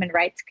Ontario Human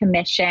Rights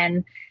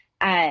Commission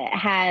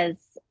has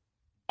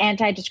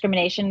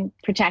anti-discrimination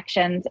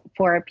protections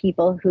for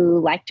people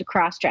who like to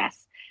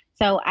cross-dress.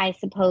 So I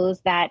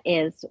suppose that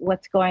is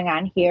what's going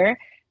on here.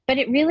 But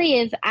it really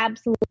is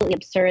absolutely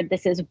absurd.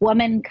 This is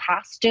woman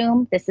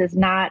costume. This is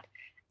not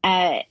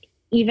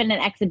even an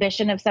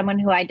exhibition of someone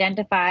who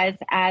identifies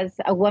as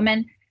a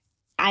woman.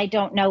 I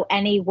don't know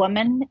any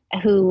woman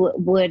who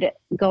would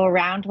go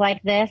around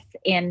like this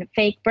in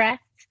fake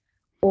breasts,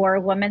 or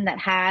a woman that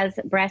has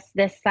breasts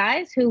this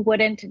size who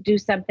wouldn't do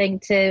something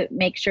to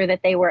make sure that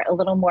they were a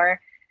little more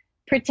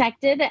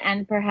protected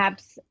and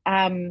perhaps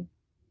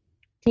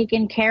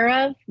taken care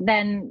of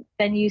than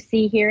you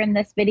see here in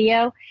this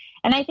video.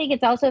 And I think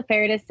it's also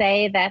fair to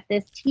say that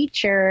this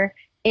teacher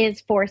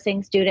is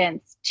forcing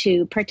students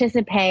to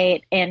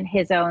participate in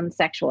his own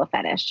sexual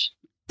fetish.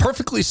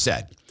 Perfectly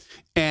said.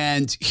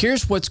 And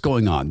here's what's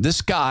going on.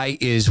 This guy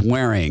is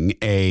wearing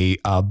a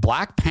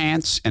black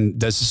pants, and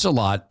does this a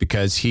lot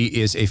because he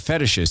is a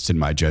fetishist, in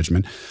my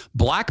judgment.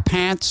 Black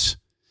pants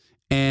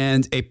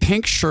and a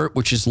pink shirt,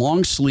 which is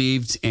long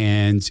sleeved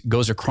and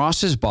goes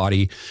across his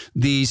body.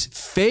 These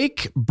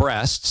fake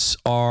breasts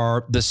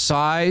are the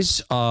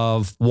size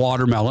of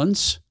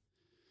watermelons.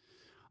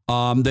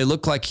 They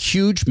look like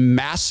huge,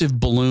 massive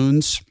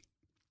balloons.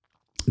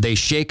 They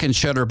shake and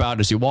shudder about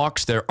as he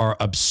walks. There are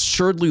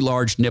absurdly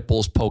large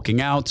nipples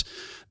poking out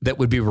that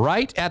would be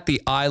right at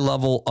the eye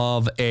level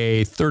of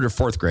a third or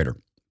fourth grader,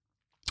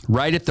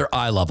 right at their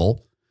eye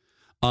level.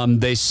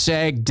 They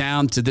sag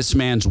down to this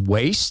man's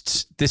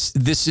waist.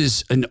 This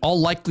is in all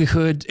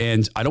likelihood,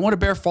 and I don't want to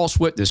bear false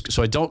witness,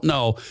 so I don't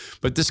know,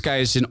 but this guy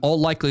is in all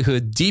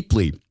likelihood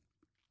deeply,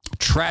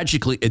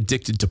 tragically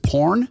addicted to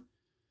porn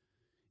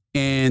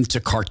and to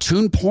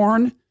cartoon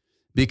porn,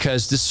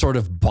 because this sort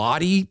of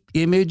body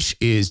image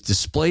is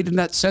displayed in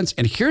that sense.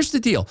 And here's the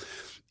deal.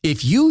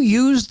 If you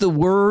use the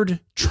word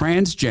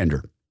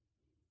transgender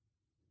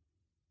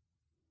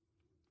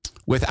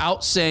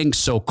without saying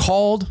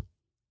so-called,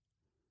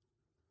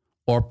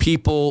 or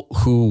people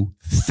who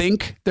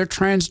think they're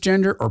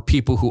transgender, or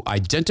people who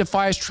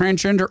identify as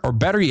transgender, or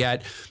better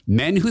yet,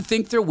 men who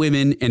think they're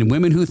women and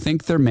women who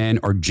think they're men,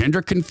 or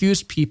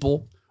gender-confused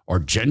people, or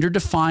gender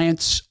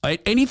defiance,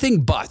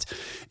 anything but.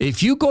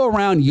 If you go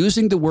around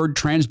using the word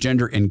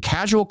transgender in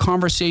casual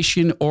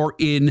conversation or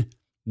in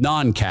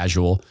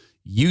non-casual,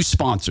 you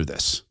sponsor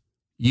this.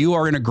 You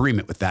are in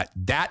agreement with that.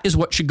 That is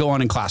what should go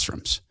on in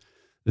classrooms.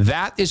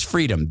 That is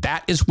freedom.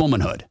 That is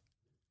womanhood.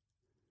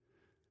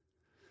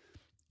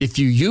 If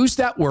you use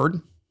that word,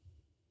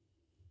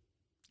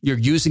 you're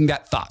using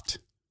that thought.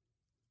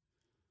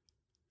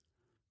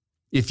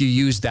 If you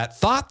use that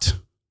thought,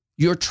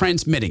 You're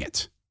transmitting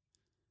it.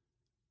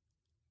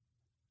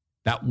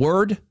 That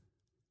word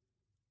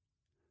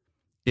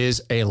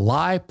is a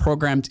lie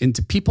programmed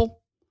into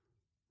people,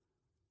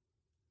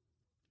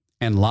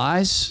 and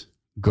lies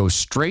go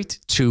straight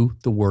to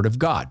the word of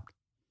God.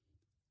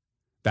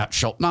 Thou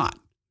shalt not.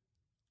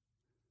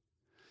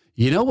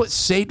 You know what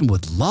Satan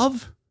would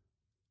love?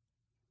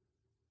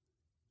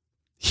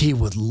 He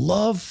would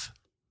love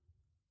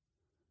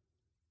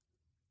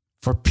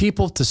for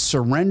people to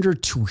surrender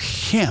to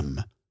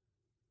him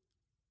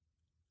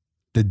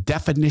the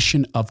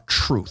definition of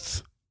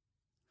truth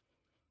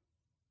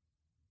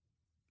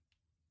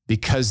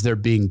because they're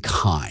being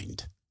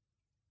kind.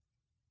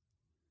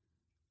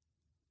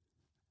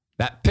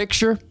 That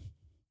picture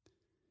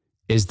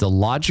is the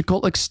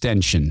logical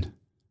extension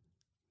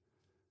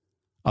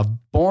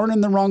of born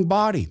in the wrong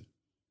body.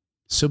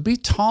 So be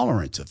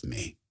tolerant of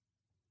me.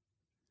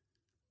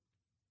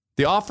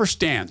 The offer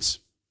stands.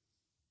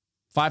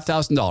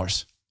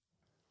 $5,000.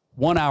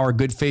 1 hour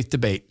good faith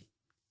debate.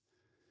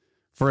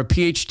 For a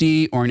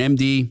PhD or an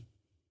MD,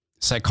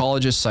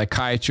 psychologist,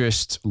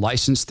 psychiatrist,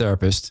 licensed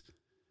therapist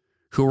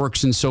who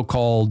works in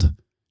so-called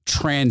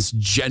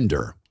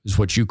transgender, is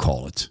what you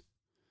call it,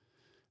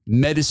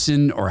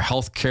 medicine or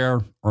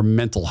healthcare or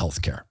mental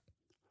health care.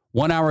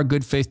 1 hour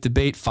good faith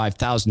debate,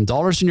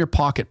 $5,000 in your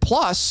pocket.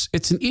 Plus,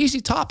 it's an easy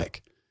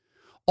topic.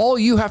 All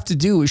you have to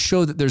do is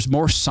show that there's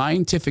more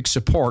scientific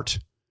support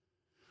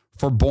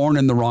for born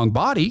in the wrong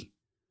body,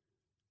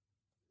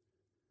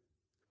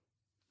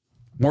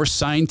 more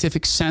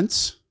scientific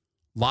sense,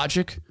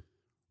 logic,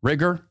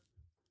 rigor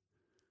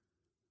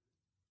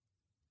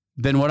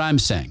than what I'm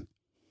saying.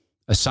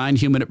 Assigned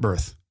human at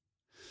birth.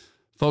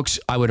 Folks,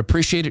 I would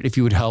appreciate it if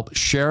you would help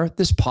share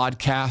this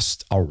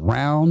podcast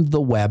around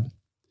the web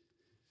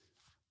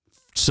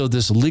so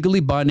this legally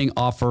binding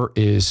offer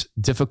is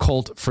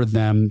difficult for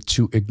them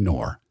to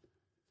ignore.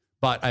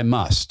 But I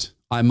must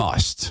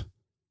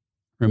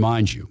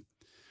remind you,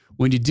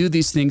 when you do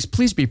these things,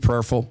 please be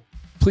prayerful.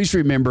 Please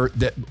remember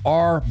that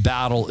our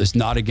battle is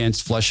not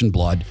against flesh and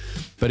blood,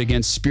 but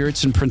against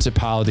spirits and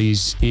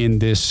principalities in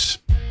this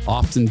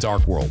often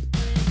dark world.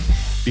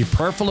 Be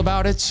prayerful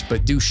about it,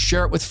 but do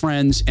share it with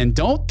friends, and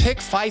don't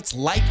pick fights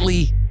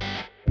lightly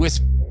with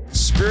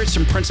spirits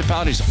and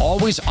principalities.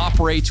 Always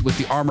operate with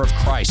the armor of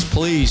Christ.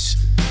 Please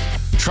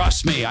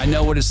trust me. I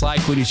know what it's like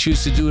when you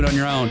choose to do it on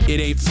your own. It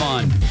ain't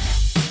fun.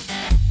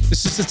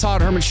 This is the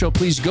Todd Herman Show.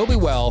 Please go be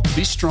well,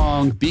 be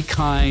strong, be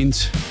kind,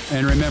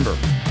 and remember,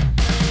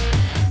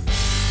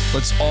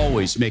 let's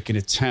always make an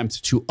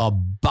attempt to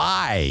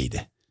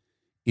abide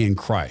in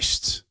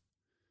Christ.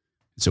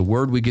 It's a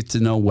word we get to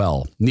know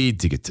well, need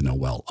to get to know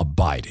well,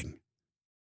 abiding.